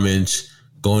about Homage,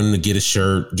 going to get a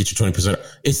shirt, get your 20%.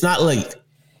 It's not like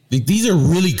these are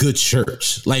really good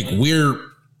shirts. Like, we're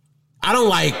I don't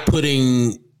like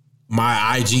putting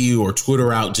my IG or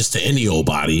Twitter out just to any old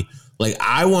body. Like,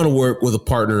 I want to work with a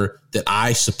partner that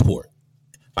I support.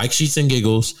 Like Sheets and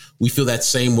Giggles, we feel that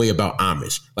same way about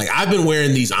Homage. Like, I've been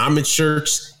wearing these Homage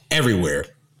shirts everywhere,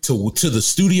 to the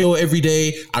studio every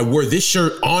day. I wore this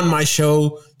shirt on my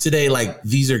show today. Like,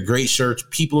 these are great shirts.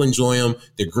 People enjoy them.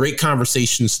 They're great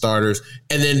conversation starters.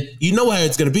 And then you know how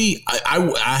it's going to be.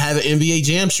 I have an NBA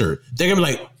Jam shirt. They're going to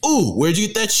be like, ooh, where'd you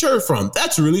get that shirt from?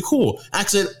 That's really cool. I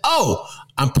said, oh,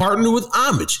 I'm partnered with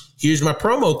Homage. Here's my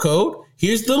promo code.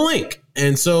 Here's the link.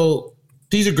 And so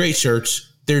these are great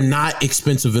shirts. They're not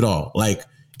expensive at all. Like,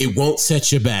 it won't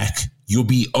set you back. You'll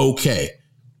be okay.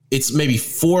 It's maybe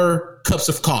 4 cups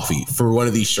of coffee for one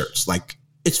of these shirts. Like,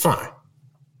 it's fine.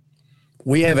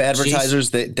 We have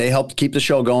advertisers that they help keep the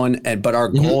show going. But our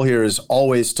goal here is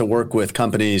always to work with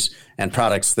companies and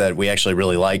products that we actually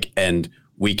really like. And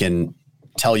we can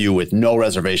tell you with no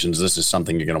reservations, this is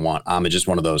something you're going to want. Homage is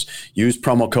one of those. Use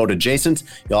promo code adjacent.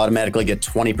 You'll automatically get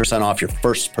 20% off your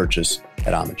first purchase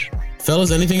at Homage.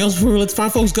 Fellas, anything else before we let the fine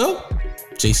folks go?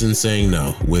 Jason's saying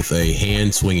no with a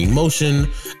hand swinging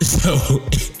motion. So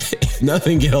if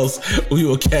nothing else, we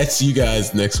will catch you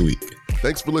guys next week.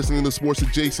 Thanks for listening to Sports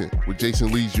Adjacent with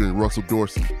Jason Leisure and Russell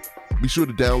Dorsey. Be sure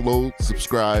to download,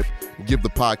 subscribe, and give the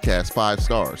podcast 5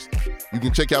 stars. You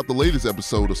can check out the latest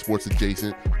episode of Sports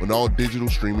Adjacent on all digital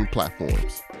streaming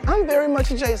platforms. I'm very much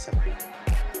adjacent.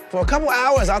 For a couple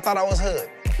hours, I thought I was hood.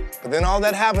 But then all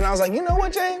that happened, I was like, you know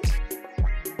what, James?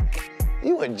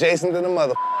 You adjacent to the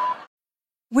mother.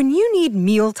 When you need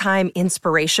mealtime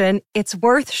inspiration, it's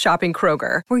worth shopping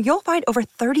Kroger, where you'll find over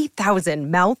 30,000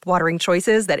 mouth-watering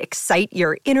choices that excite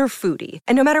your inner foodie.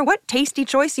 And no matter what tasty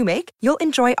choice you make, you'll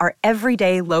enjoy our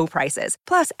everyday low prices,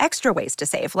 plus extra ways to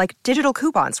save, like digital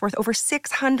coupons worth over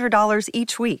 $600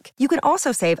 each week. You can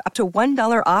also save up to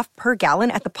 $1 off per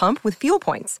gallon at the pump with fuel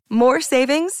points. More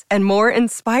savings and more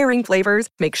inspiring flavors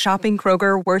make shopping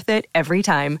Kroger worth it every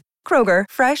time. Kroger,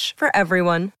 fresh for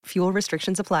everyone. Fuel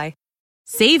restrictions apply.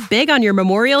 Save big on your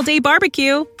Memorial Day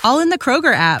barbecue, all in the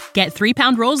Kroger app. Get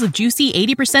 3-pound rolls of juicy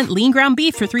 80% lean ground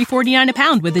beef for $3.49 a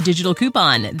pound with a digital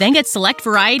coupon. Then get select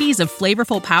varieties of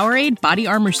flavorful Powerade, Body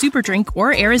Armor Super Drink,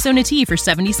 or Arizona tea for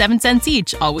 77 cents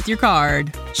each, all with your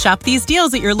card. Shop these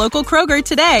deals at your local Kroger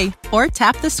today, or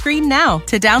tap the screen now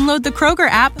to download the Kroger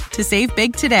app to save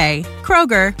big today.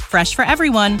 Kroger, fresh for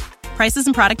everyone. Prices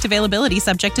and product availability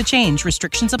subject to change.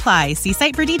 Restrictions apply. See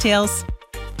site for details.